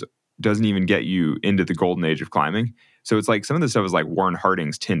 years doesn't even get you into the golden age of climbing. So it's like some of the stuff is like Warren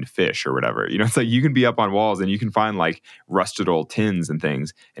Harding's tinned fish or whatever. It's like you can be up on walls and you can find like rusted old tins and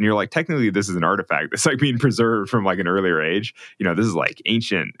things. And you're like, technically, this is an artifact. It's like being preserved from like an earlier age. This is like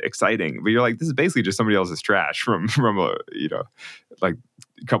ancient, exciting. But you're like, this is basically just somebody else's trash from a, like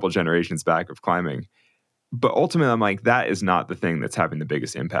a couple of generations back of climbing. But ultimately, I'm like, that is not the thing that's having the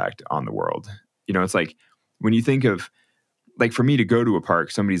biggest impact on the world. It's like when you think of, like for me to go to a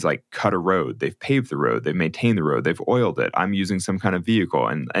park, somebody's like cut a road, they've paved the road, they've maintained the road, they've oiled it. I'm using some kind of vehicle.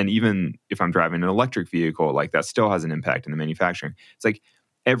 And even if I'm driving an electric vehicle, like that still has an impact in the manufacturing. It's like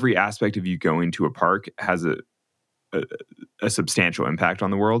every aspect of you going to a park has a substantial impact on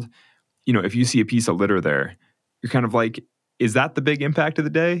the world. If you see a piece of litter there, you're kind of like, is that the big impact of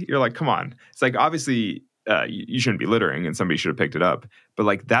the day? You're like, come on. It's like, obviously, you shouldn't be littering and somebody should have picked it up. But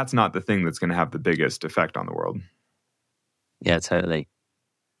like, that's not the thing that's going to have the biggest effect on the world. Yeah, totally.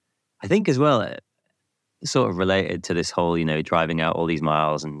 I think as well, sort of related to this whole, driving out all these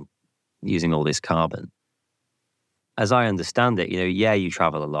miles and using all this carbon. As I understand it, you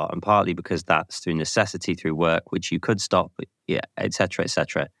travel a lot, and partly because that's through necessity, through work, which you could stop, et cetera, et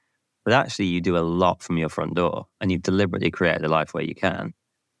cetera. But actually, you do a lot from your front door, and you've deliberately created a life where you can.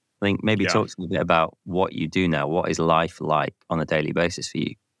 I think maybe talk to me a bit about what you do now. What is life like on a daily basis for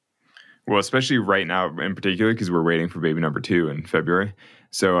you? Well, especially right now in particular, because we're waiting for baby number 2 in February.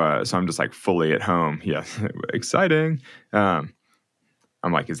 So I'm just like fully at home. Yeah, exciting.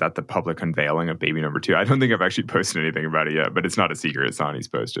 I'm like, is that the public unveiling of baby number 2? I don't think I've actually posted anything about it yet, but it's not a secret. Sonny's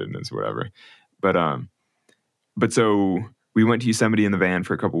posted and it's whatever. But so we went to Yosemite in the van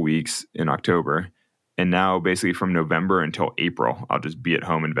for a couple weeks in October. And now basically from November until April, I'll just be at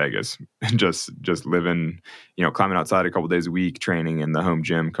home in Vegas and just living, climbing outside a couple days a week, training in the home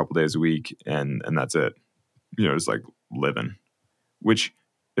gym a couple days a week. And that's it, just like living, which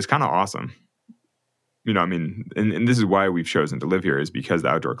is kind of awesome. And this is why we've chosen to live here, is because the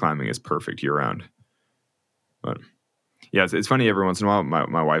outdoor climbing is perfect year round. But yeah, it's funny. Every once in a while,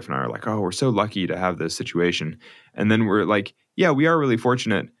 my wife and I are like, oh, we're so lucky to have this situation. And then we're like, yeah, we are really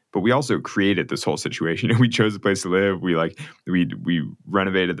fortunate, but we also created this whole situation. We chose a place to live. We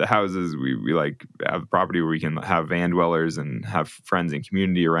renovated the houses. We like have a property where we can have van dwellers and have friends and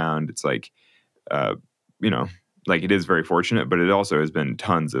community around. It's like, like it is very fortunate, but it also has been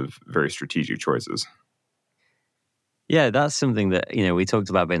tons of very strategic choices. Yeah, that's something that, we talked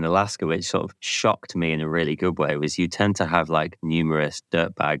about in Alaska, which sort of shocked me in a really good way, was you tend to have like numerous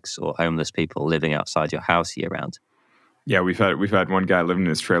dirtbags or homeless people living outside your house year round. Yeah, we've had one guy living in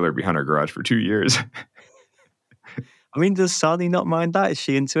his trailer behind our garage for 2 years. I mean, does Sally not mind that? Is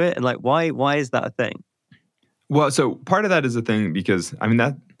she into it? And like, why is that a thing? Well, so part of that is a thing because,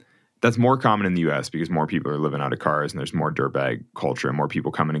 that's more common in the U.S. because more people are living out of cars and there's more dirtbag culture and more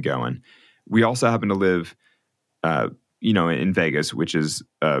people coming and going. We also happen to live in Vegas, which is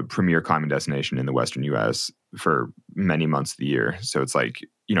a premier climbing destination in the Western U.S. for many months of the year. So it's like,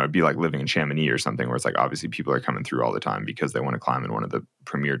 it'd be like living in Chamonix or something where it's like, obviously people are coming through all the time because they want to climb in one of the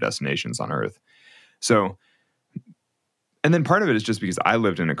premier destinations on Earth. So, and then part of it is just because I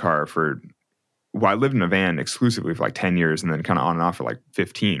lived in a car I lived in a van exclusively for like 10 years and then kind of on and off for like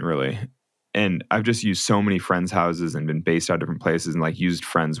 15 really. And I've just used so many friends' houses and been based out of different places and like used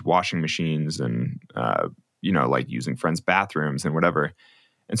friends' washing machines and, like using friends' bathrooms and whatever.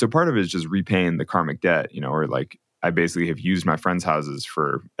 And so part of it is just repaying the karmic debt, or like I basically have used my friends' houses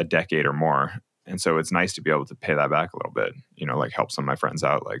for a decade or more. And so it's nice to be able to pay that back a little bit, like help some of my friends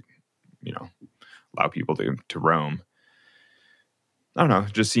out, like, allow people to roam. I don't know.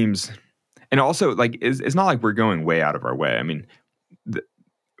 It just seems, and also like, it's not like we're going way out of our way. I mean,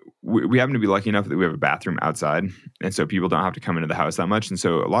 we happen to be lucky enough that we have a bathroom outside. And so people don't have to come into the house that much. And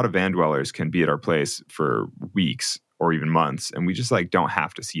so a lot of van dwellers can be at our place for weeks or even months. And we just like don't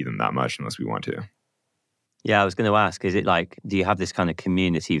have to see them that much unless we want to. Yeah, I was going to ask, is it like, do you have this kind of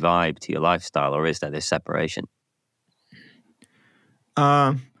community vibe to your lifestyle, or is there this separation?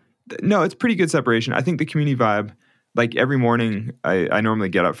 No, it's pretty good separation. I think the community vibe, like every morning, I normally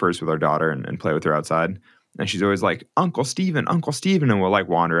get up first with our daughter and play with her outside. And she's always like, Uncle Steven. And we'll like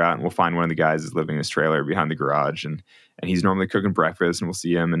wander out and we'll find one of the guys who's living in his trailer behind the garage. And he's normally cooking breakfast and we'll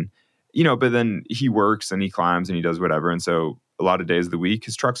see him. And, but then he works and he climbs and he does whatever. And so a lot of days of the week,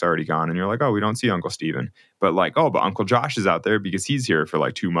 his truck's already gone. And you're like, oh, we don't see Uncle Steven. But like, oh, but Uncle Josh is out there because he's here for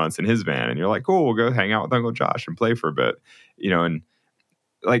like 2 months in his van. And you're like, cool, we'll go hang out with Uncle Josh and play for a bit, and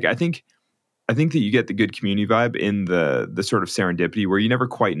like, I think that you get the good community vibe in the sort of serendipity where you never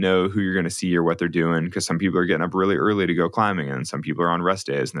quite know who you're going to see or what they're doing, because some people are getting up really early to go climbing and some people are on rest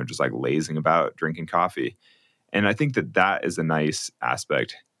days and they're just like lazing about drinking coffee. And I think that is a nice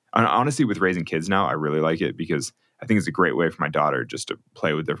aspect. And honestly, with raising kids now, I really like it because I think it's a great way for my daughter just to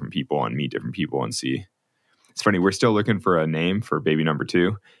play with different people and meet different people and see. It's funny, we're still looking for a name for baby number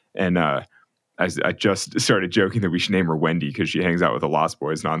 2. And I just started joking that we should name her Wendy because she hangs out with the Lost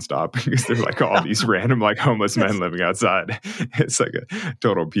Boys nonstop because they're like all these random like homeless men living outside. It's like a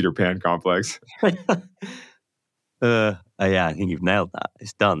total Peter Pan complex. Yeah, I think you've nailed that.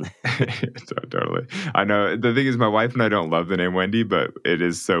 It's done. Totally. I know. The thing is, my wife and I don't love the name Wendy, but it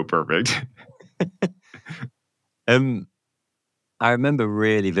is so perfect. I remember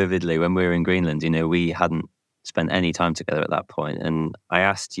really vividly when we were in Greenland, we hadn't spent any time together at that point. And I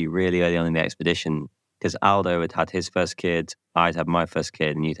asked you really early on in the expedition, because Aldo had his first kid, I'd had my first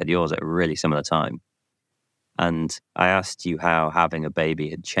kid, and you'd had yours at a really similar time. And I asked you how having a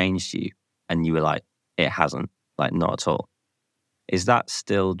baby had changed you. And you were like, it hasn't, like not at all. Is that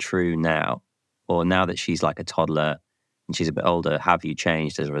still true now? Or now that she's like a toddler and she's a bit older, have you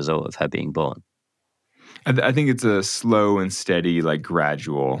changed as a result of her being born? I think it's a slow and steady, like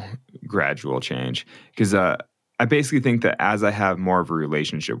gradual change. Because I basically think that as I have more of a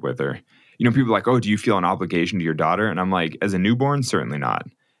relationship with her, people are like, oh, do you feel an obligation to your daughter? And I'm like, as a newborn, certainly not.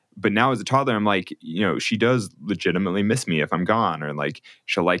 But now as a toddler, I'm like, she does legitimately miss me if I'm gone, or like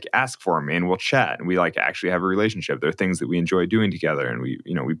she'll like ask for me and we'll chat and we like actually have a relationship. There are things that we enjoy doing together and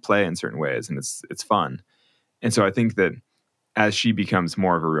we play in certain ways and it's fun. And so I think that as she becomes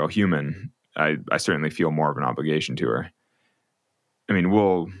more of a real human, I certainly feel more of an obligation to her. I mean,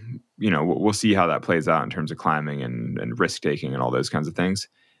 we'll see how that plays out in terms of climbing and risk taking and all those kinds of things.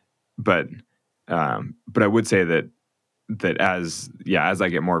 But I would say that as I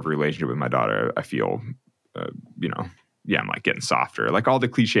get more of a relationship with my daughter, I feel, I'm like getting softer, like all the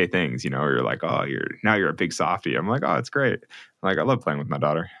cliche things, you're like, oh, you're a big softie. I'm like, oh, it's great. Like, I love playing with my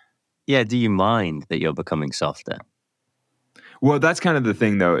daughter. Yeah. Do you mind that you're becoming softer? Well, that's kind of the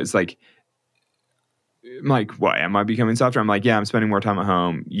thing though. It's like, I'm like, what, am I becoming softer? I'm like, yeah, I'm spending more time at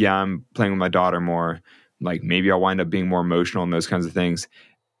home. Yeah, I'm playing with my daughter more. Like maybe I'll wind up being more emotional and those kinds of things.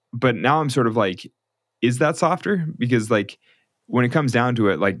 But now I'm sort of like, is that softer? Because like when it comes down to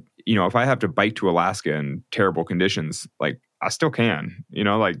it, like, if I have to bike to Alaska in terrible conditions, like I still can,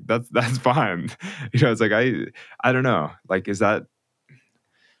 like that's fine. It's like, I don't know. Like, is that,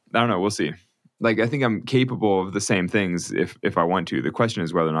 I don't know. We'll see. Like, I think I'm capable of the same things if I want to. The question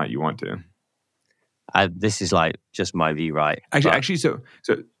is whether or not you want to. This is like just my view, right? Actually, so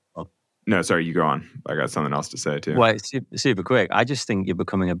no, sorry, you go on. I got something else to say too. Well, it's super quick. I just think you're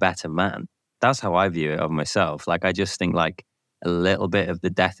becoming a better man. That's how I view it of myself. Like, I just think like a little bit of the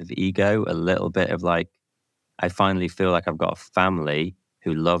death of ego, a little bit of like, I finally feel like I've got a family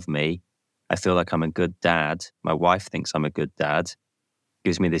who love me. I feel like I'm a good dad. My wife thinks I'm a good dad.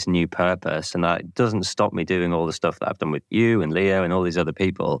 Gives me this new purpose. And that doesn't stop me doing all the stuff that I've done with you and Leo and all these other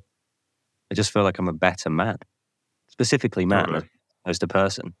people. I just feel like I'm a better man, specifically man, totally. As a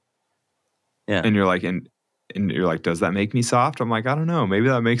person. Yeah. And you're like, and you're like, does that make me soft? I'm like, I don't know. Maybe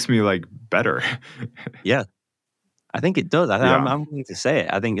that makes me like better. Yeah. I think it does. I'm going to say it.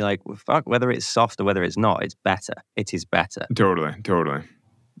 I think like, fuck, whether it's soft or whether it's not, it's better. It is better. Totally.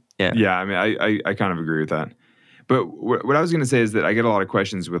 Yeah. Yeah. I mean, I kind of agree with that. But what I was going to say is that I get a lot of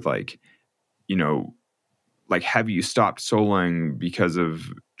questions with like, like, have you stopped soloing because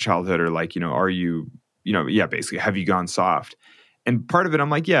of childhood, or like, are you, basically, have you gone soft? And part of it, I'm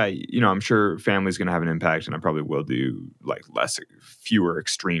like, yeah, I'm sure family's going to have an impact and I probably will do like fewer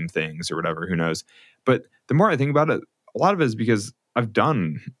extreme things or whatever, who knows? But the more I think about it, a lot of it is because I've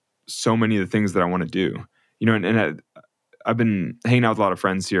done so many of the things that I want to do, and I've been hanging out with a lot of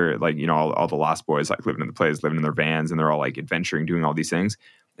friends here, like, all the Lost Boys, like living in the place, living in their vans, and they're all like adventuring, doing all these things.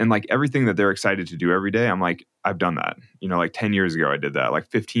 And like everything that they're excited to do every day, I'm like, I've done that. Like 10 years ago, I did that. Like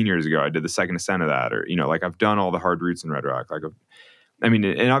 15 years ago, I did the second ascent of that. Or, like I've done all the hard routes in Red Rock. Like,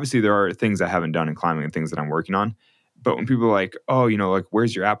 and obviously there are things I haven't done in climbing and things that I'm working on. But when people are like, oh, like,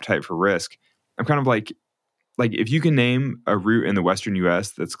 where's your appetite for risk? I'm kind of like if you can name a route in the Western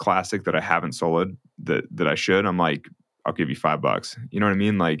US that's classic that I haven't soloed that I should, I'm like, I'll give you $5. You know what I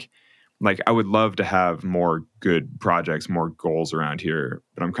mean? Like I would love to have more good projects, more goals around here,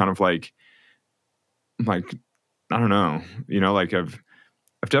 but I'm kind of like, I don't know, like I've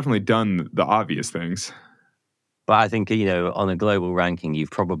definitely done the obvious things. But I think, on a global ranking, you've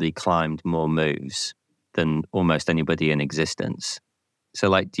probably climbed more moves than almost anybody in existence. So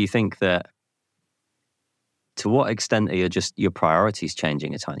like, do you think that, to what extent are your priorities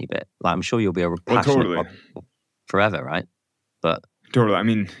changing a tiny bit? Like, I'm sure you'll be a passionate forever, right? But totally. I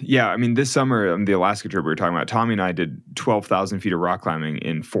mean, this summer, the Alaska trip we were talking about, Tommy and I did 12,000 feet of rock climbing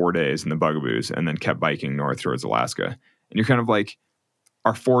in 4 days in the Bugaboos and then kept biking north towards Alaska. And you're kind of like,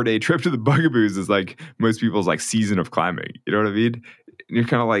 our 4-day trip to the Bugaboos is like most people's like season of climbing. You know what I mean? And you're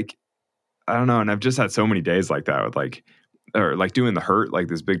kind of like, I don't know. And I've just had so many days like that with like doing the Hurt, like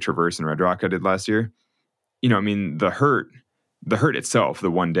this big traverse in Red Rock I did last year. I mean, the Hurt itself,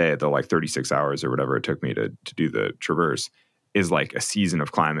 the one day, the like 36 hours or whatever it took me to do the traverse, is like a season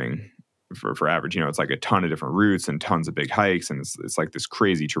of climbing for average. It's like a ton of different routes and tons of big hikes. And it's like this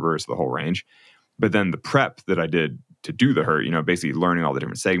crazy traverse of the whole range. But then the prep that I did to do the Hurt, basically learning all the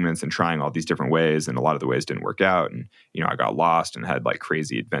different segments and trying all these different ways. And a lot of the ways didn't work out. And, I got lost and had like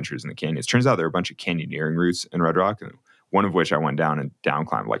crazy adventures in the canyons. Turns out there were a bunch of canyoneering routes in Red Rock. And one of which I went down and down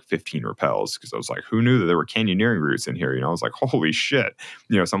climbed like 15 rappels because I was like, who knew that there were canyoneering routes in here? I was like, holy shit.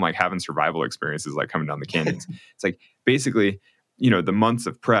 So I'm like having survival experiences like coming down the canyons. It's like basically, the months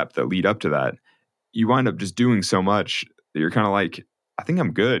of prep that lead up to that, you wind up just doing so much that you're kind of like, I think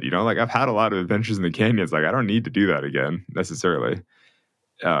I'm good. Like I've had a lot of adventures in the canyons. Like I don't need to do that again necessarily.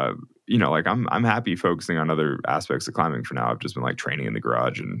 Like I'm happy focusing on other aspects of climbing for now. I've just been like training in the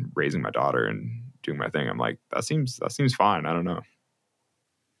garage and raising my daughter and doing my thing. I'm like, that seems fine. I don't know.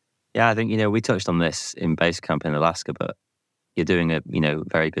 Yeah, I think, we touched on this in base camp in Alaska, but you're doing a,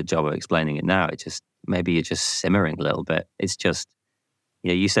 very good job of explaining it now. It just, maybe you're just simmering a little bit. It's just,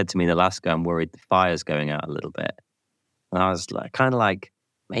 you said to me in Alaska, I'm worried the fire's going out a little bit. And I was like, kind of like,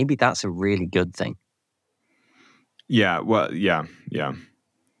 maybe that's a really good thing. Yeah, well, yeah.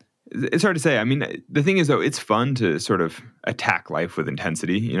 It's hard to say. I mean, the thing is, though, it's fun to sort of attack life with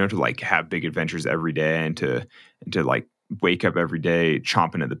intensity, to like have big adventures every day and to like wake up every day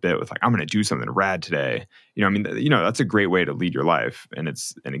chomping at the bit with like, I'm going to do something rad today. That's a great way to lead your life, and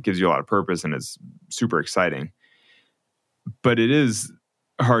it gives you a lot of purpose, and it's super exciting. But it is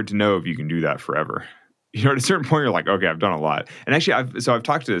hard to know if you can do that forever. At a certain point, you're like, okay, I've done a lot. And actually, I've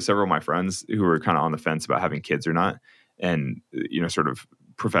talked to several of my friends who are kind of on the fence about having kids or not, and sort of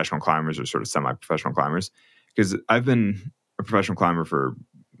professional climbers or sort of semi-professional climbers, because I've been a professional climber for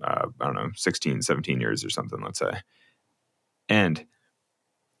I don't know, 16, 17 years or something, let's say, and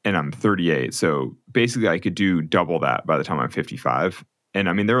I'm 38, so basically I could do double that by the time I'm 55. And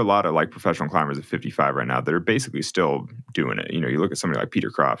I mean, there are a lot of like professional climbers at 55 right now that are basically still doing it. You look at somebody like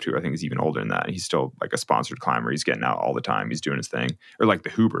Peter Croft, who I think is even older than that. He's still like a sponsored climber. He's getting out all the time. He's doing his thing. Or like the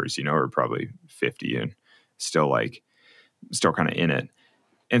Hoobers, are probably 50 and still kind of in it.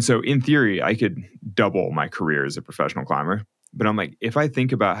 And so in theory, I could double my career as a professional climber. But I'm like, if I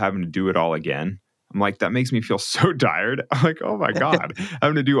think about having to do it all again, I'm like, that makes me feel so tired. I'm like, oh my God,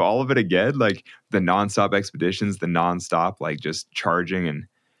 having to do all of it again, like the nonstop expeditions, the nonstop, like just charging.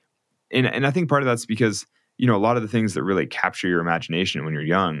 And I think part of that's because, a lot of the things that really capture your imagination when you're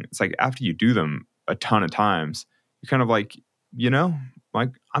young, it's like after you do them a ton of times, you're kind of like,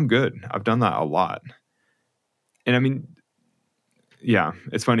 like I'm good. I've done that a lot. And I mean, yeah,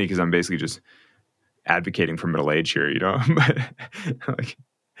 it's funny because I'm basically just advocating for middle age here, but like,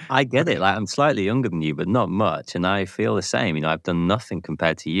 I get it. Like I'm slightly younger than you, but not much. And I feel the same. I've done nothing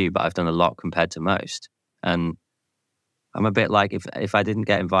compared to you, but I've done a lot compared to most. And I'm a bit like, if I didn't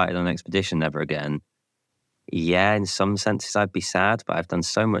get invited on an expedition ever again, yeah, in some senses I'd be sad, but I've done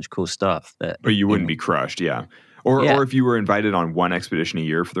so much cool stuff that... But you wouldn't be crushed, yeah. Or if you were invited on one expedition a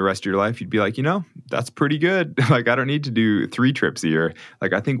year for the rest of your life, you'd be like, that's pretty good. Like, I don't need to do 3 trips a year.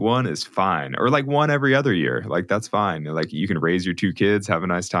 Like, I think 1 is fine. Or like 1 every other year. Like, that's fine. Like, you can raise your 2 kids, have a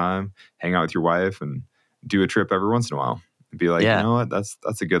nice time, hang out with your wife, and do a trip every once in a while. And be like, you know what?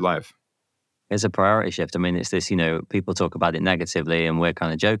 That's a good life. It's a priority shift. I mean, it's this, people talk about it negatively, and we're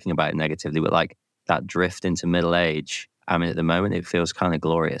kind of joking about it negatively, but like that drift into middle age, I mean, at the moment, it feels kind of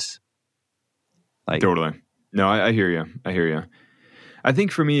glorious. Like, totally. No, I hear you. I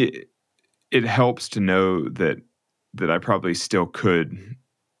think for me, it helps to know that I probably still could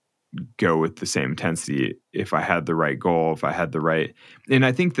go with the same intensity if I had the right goal, if I had the right... And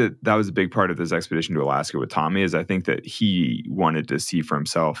I think that was a big part of this expedition to Alaska with Tommy, is I think that he wanted to see for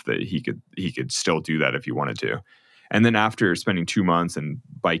himself that he could still do that if he wanted to. And then after spending 2 months and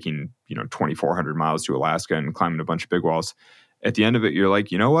biking, 2,400 miles to Alaska and climbing a bunch of big walls, at the end of it, you're like,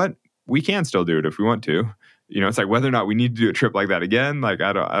 you know what? We can still do it if we want to. It's like whether or not we need to do a trip like that again, like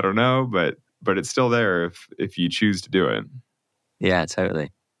I don't know, but it's still there if you choose to do it. Yeah,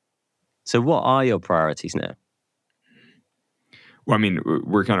 totally. So what are your priorities now? Well, I mean,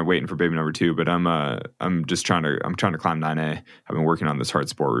 we're kind of waiting for baby number 2, but I'm trying to climb 9A. I've been working on this hard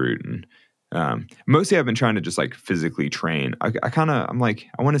sport route, and mostly I've been trying to just like physically train. I'm like,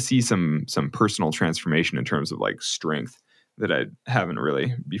 I want to see some personal transformation in terms of like strength that I haven't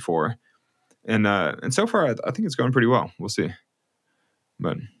really before. And so far, I think it's going pretty well. We'll see.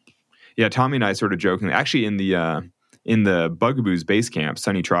 But yeah, Tommy and I sort of jokingly, actually in the Bugaboos base camp,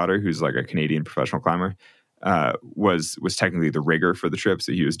 Sonny Trotter, who's like a Canadian professional climber, was technically the rigger for the trip.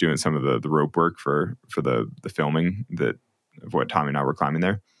 So he was doing some of the rope work for the filming of what Tommy and I were climbing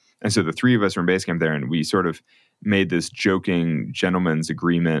there. And so the 3 of us were in base camp there, and we sort of made this joking gentleman's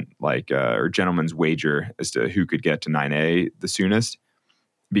agreement, or gentleman's wager as to who could get to 9A the soonest.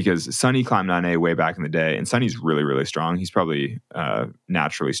 Because Sonny climbed 9A way back in the day, and Sonny's really, really strong. He's probably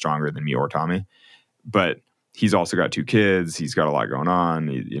naturally stronger than me or Tommy, but he's also got 2 kids. He's got a lot going on,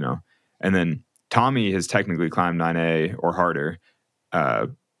 And then Tommy has technically climbed 9A or harder,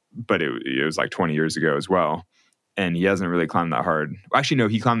 but it was like 20 years ago as well, and he hasn't really climbed that hard. Actually, no,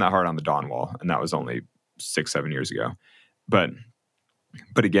 he climbed that hard on the Dawn Wall, and that was only 6-7 years ago. But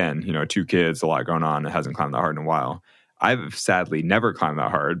again, 2 kids, a lot going on. It hasn't climbed that hard in a while. I've sadly never climbed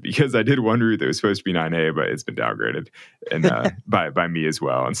that hard because I did one route that was supposed to be 9A, but it's been downgraded and by me as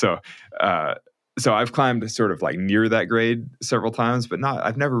well. And so I've climbed sort of like near that grade several times, but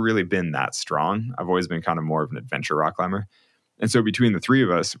I've never really been that strong. I've always been kind of more of an adventure rock climber. And so between the three of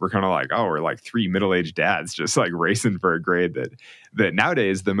us, we're kind of like, we're like three middle-aged dads just like racing for a grade that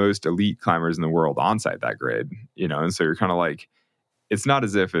nowadays the most elite climbers in the world on-site that grade, and so you're kind of like, it's not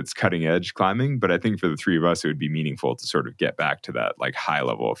as if it's cutting edge climbing, but I think for the three of us, it would be meaningful to sort of get back to that like high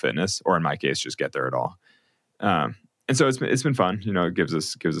level of fitness, or in my case, just get there at all. And so it's been fun. It gives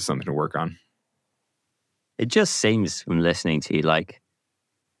us something to work on. It just seems from listening to you like,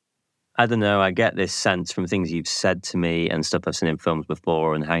 I don't know, I get this sense from things you've said to me and stuff I've seen in films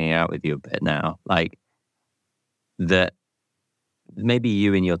before and hanging out with you a bit now, like that maybe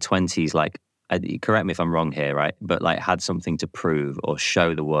you in your 20s, like, correct me if I'm wrong here, right? But like had something to prove or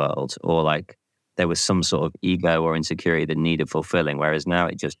show the world, or like there was some sort of ego or insecurity that needed fulfilling, whereas now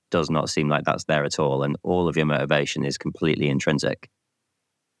it just does not seem like that's there at all. And all of your motivation is completely intrinsic.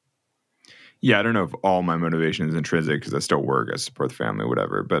 Yeah, I don't know if all my motivation is intrinsic because I still work, I support the family,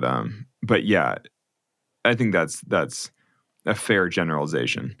 whatever. But yeah, I think that's a fair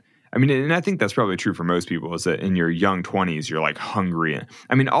generalization. I mean, and I think that's probably true for most people, is that in your young 20s, you're like hungry.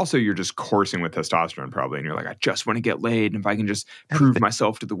 I mean, also you're just coursing with testosterone probably. And you're like, I just want to get laid. And if I can just prove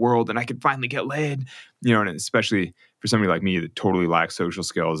myself to the world, then I can finally get laid. And especially for somebody like me that totally lacks social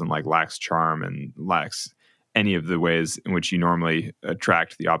skills and like lacks charm and lacks any of the ways in which you normally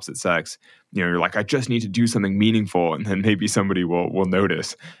attract the opposite sex, you're like, I just need to do something meaningful. And then maybe somebody will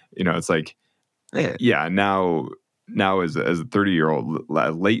notice, it's like, yeah, now as a 30-year-old,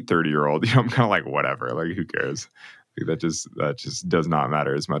 late 30-year-old, I'm kind of like, whatever, like who cares? Like, that just does not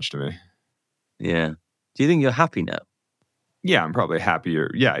matter as much to me. Yeah. Do you think you're happy now? Yeah, I'm probably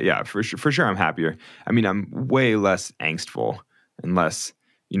happier. Yeah, for sure I'm happier. I mean, I'm way less angstful and less,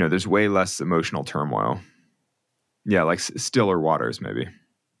 there's way less emotional turmoil. Yeah, like stiller waters maybe.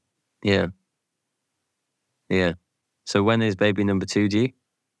 Yeah. So when is baby number 2 due?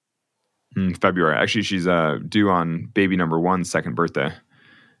 February. Actually, she's due on baby number 1's second birthday.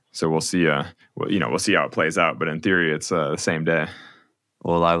 So we'll see. We'll see how it plays out. But in theory, it's the same day.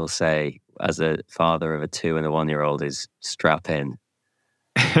 All I will say, as a father of a 2 and a 1-year-old, is strap in.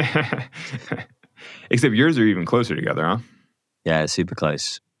 Except yours are even closer together, huh? Yeah, super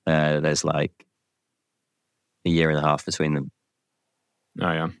close. There's like a year and a half between them.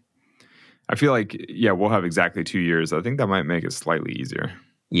 Oh yeah. I feel like we'll have exactly 2 years. I think that might make it slightly easier.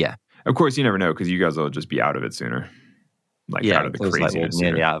 Yeah. Of course, you never know because you guys will just be out of it sooner. Out of the craziness. Like we're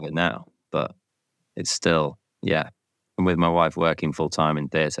nearly out of it now, but it's still, yeah. And with my wife working full time in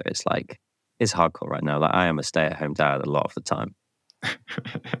theatre, it's like, it's hardcore right now. Like I am a stay-at-home dad a lot of the time.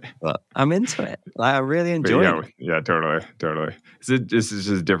 But I'm into it. Like I really enjoy it. Yeah, totally. This is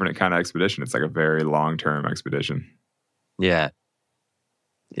just a different kind of expedition. It's like a very long-term expedition. Yeah.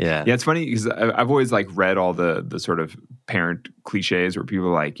 It's funny because I've always like read all the sort of parent cliches where people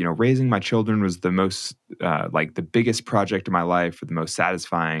are like, raising my children was the most like the biggest project of my life or the most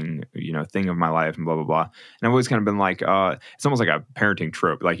satisfying, thing of my life and blah, blah, blah. And I've always kind of been like, it's almost like a parenting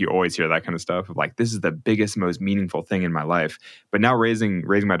trope. Like you always hear that kind of stuff of like, this is the biggest, most meaningful thing in my life. But now raising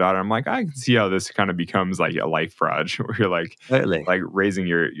my daughter, I'm like, I can see how this kind of becomes like a life project where you're like, totally. Like raising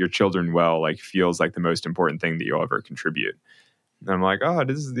your children well, like feels like the most important thing that you'll ever contribute. And I'm like,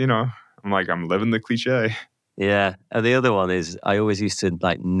 this is, I'm living the cliche. Yeah. And the other one is I always used to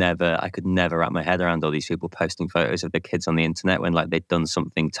I could never wrap my head around all these people posting photos of their kids on the internet when like they'd done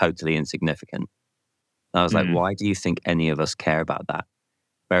something totally insignificant. And I was like, why do you think any of us care about that?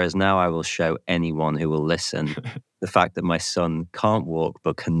 Whereas now I will show anyone who will listen the fact that my son can't walk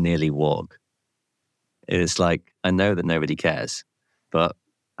but can nearly walk. It's like, I know that nobody cares, but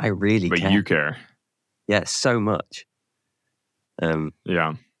I really care. But you care. Yeah, so much.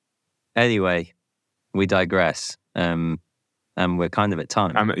 Yeah. Anyway, we digress. And we're kind of at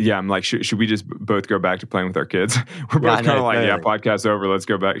time. I'm like, should we just both go back to playing with our kids? We're both kind of like, podcast's over. Let's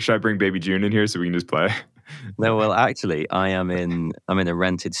go back. Should I bring baby June in here so we can just play? No, well, actually, I'm in a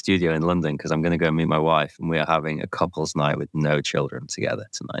rented studio in London because I'm going to go meet my wife, and we are having a couple's night with no children together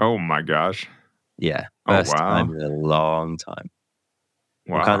tonight. Oh my gosh. Yeah. First time in a long time.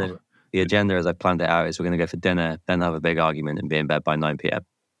 Wow. The agenda as I planned it out is we're going to go for dinner, then have a big argument and be in bed by 9 p.m.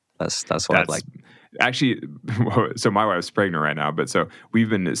 That's what I'd like. Actually, so my wife's pregnant right now, but so we've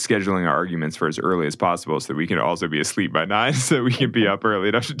been scheduling our arguments for as early as possible so that we can also be asleep by 9 so we can be up early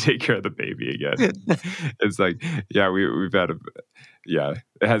enough to take care of the baby again. It's like, we've had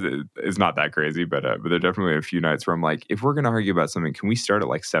it's not that crazy, but there are definitely a few nights where I'm like, if we're going to argue about something, can we start at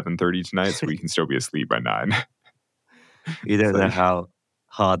like 7:30 tonight so we can still be asleep by 9? You don't know how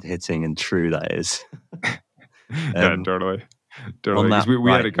hard-hitting and true that is. Yeah, totally. On that Because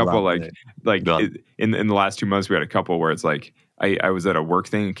we had a couple right note, in the last 2 months we had a couple where it's like I was at a work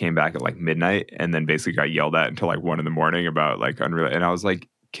thing and came back at like midnight and then basically got yelled at until like 1 a.m. about like unreal. And I was like,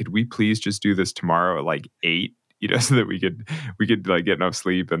 could we please just do this tomorrow at like 8? So that we could like get enough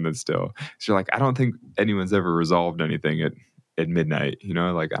sleep and then still. So you're like, I don't think anyone's ever resolved anything at midnight.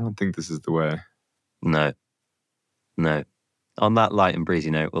 Like I don't think this is the way. No. On that light and breezy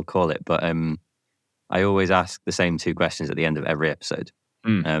note, we'll call it. But I always ask the same 2 questions at the end of every episode.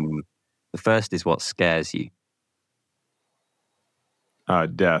 The first is, what scares you?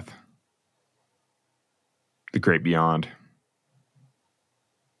 Death. The great beyond.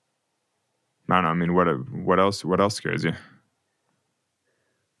 I don't know. I mean, what else scares you?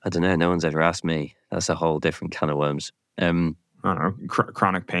 I don't know. No one's ever asked me. That's a whole different can of worms. I don't know.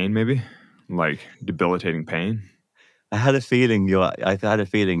 Chronic pain, maybe, like debilitating pain. I had a feeling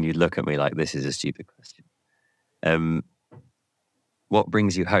you'd look at me like this is a stupid question. What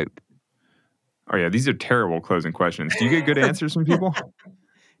brings you hope? Oh yeah, these are terrible closing questions. Do you get good answers from people?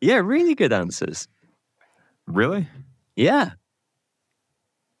 Yeah, really good answers. Really? Yeah.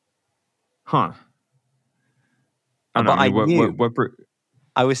 Huh. I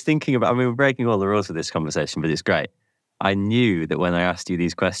was thinking about, we're breaking all the rules of this conversation, but it's great. I knew that when I asked you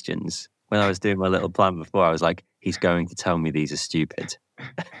these questions, when I was doing my little plan before, I was like, he's going to tell me these are stupid.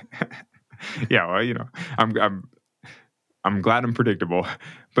 Yeah, well, I'm glad I'm predictable.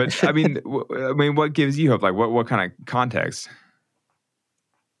 But I mean, what gives you hope? Like what kind of context?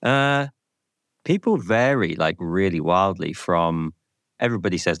 People vary like really wildly from,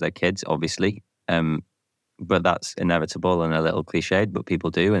 everybody says they're kids, obviously, but that's inevitable and a little cliched, but people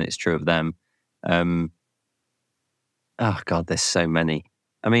do, and it's true of them. Oh God, there's so many.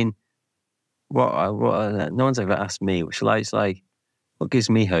 I mean, what no one's ever asked me. It's like, what gives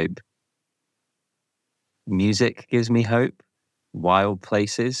me hope? Music gives me hope. Wild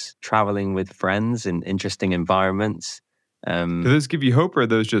places, traveling with friends in interesting environments. Do those give you hope, or are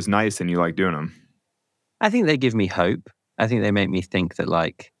those just nice and you like doing them? I think they give me hope. I think they make me think that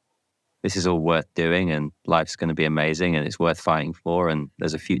like this is all worth doing and life's going to be amazing and it's worth fighting for and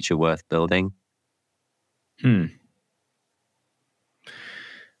there's a future worth building.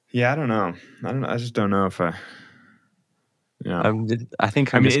 Yeah, I don't know. I just don't know if I. Yeah, in the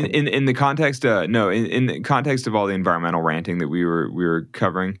context, in the context of all the environmental ranting that we were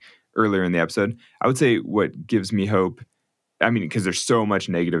covering earlier in the episode, I would say what gives me hope. I mean, because there's so much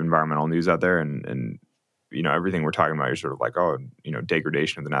negative environmental news out there, and everything we're talking about, you're sort of like,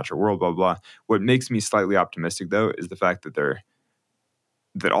 degradation of the natural world, blah blah. What makes me slightly optimistic, though, is the fact that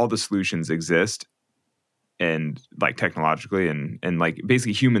all the solutions exist, and like technologically, and like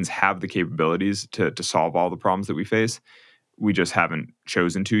basically humans have the capabilities to solve all the problems that we face. We just haven't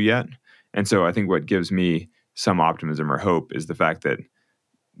chosen to yet. And so I think what gives me some optimism or hope is the fact that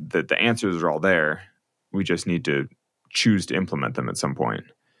the answers are all there. We just need to choose to implement them at some point.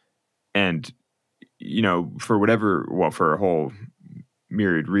 And, for a whole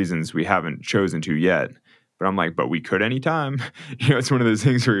myriad reasons, we haven't chosen to yet. But I'm like, but we could anytime. It's one of those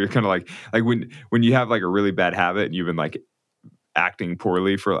things where you're kind of like when you have like a really bad habit and you've been like acting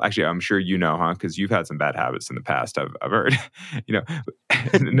poorly for, actually, I'm sure because you've had some bad habits in the past. I've heard, no,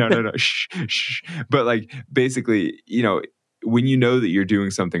 shh. But like basically, when you know that you're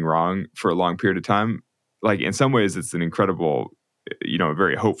doing something wrong for a long period of time, like in some ways it's an incredible, a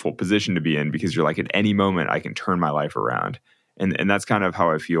very hopeful position to be in, because you're like, at any moment I can turn my life around. And that's kind of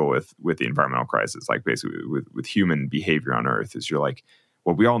how I feel with the environmental crisis, like basically with human behavior on Earth, is you're like,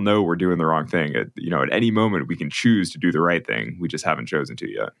 well, we all know we're doing the wrong thing. At any moment we can choose to do the right thing. We just haven't chosen to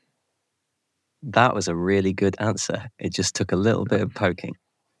yet. That was a really good answer. It just took a little bit of poking.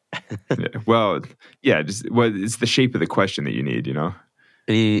 It's the shape of the question that you need, You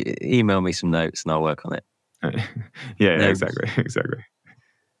email me some notes and I'll work on it. Yeah, exactly.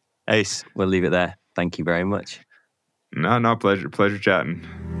 Ace, we'll leave it there. Thank you very much. No, pleasure chatting.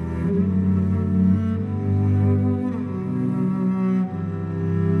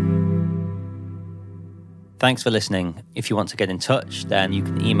 Thanks for listening. If you want to get in touch, then you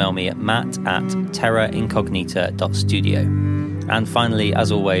can email me at matt@terraincognita.studio. And finally,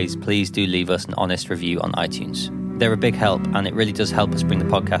 as always, please do leave us an honest review on iTunes. They're a big help, and it really does help us bring the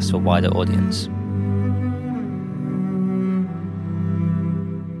podcast to a wider audience.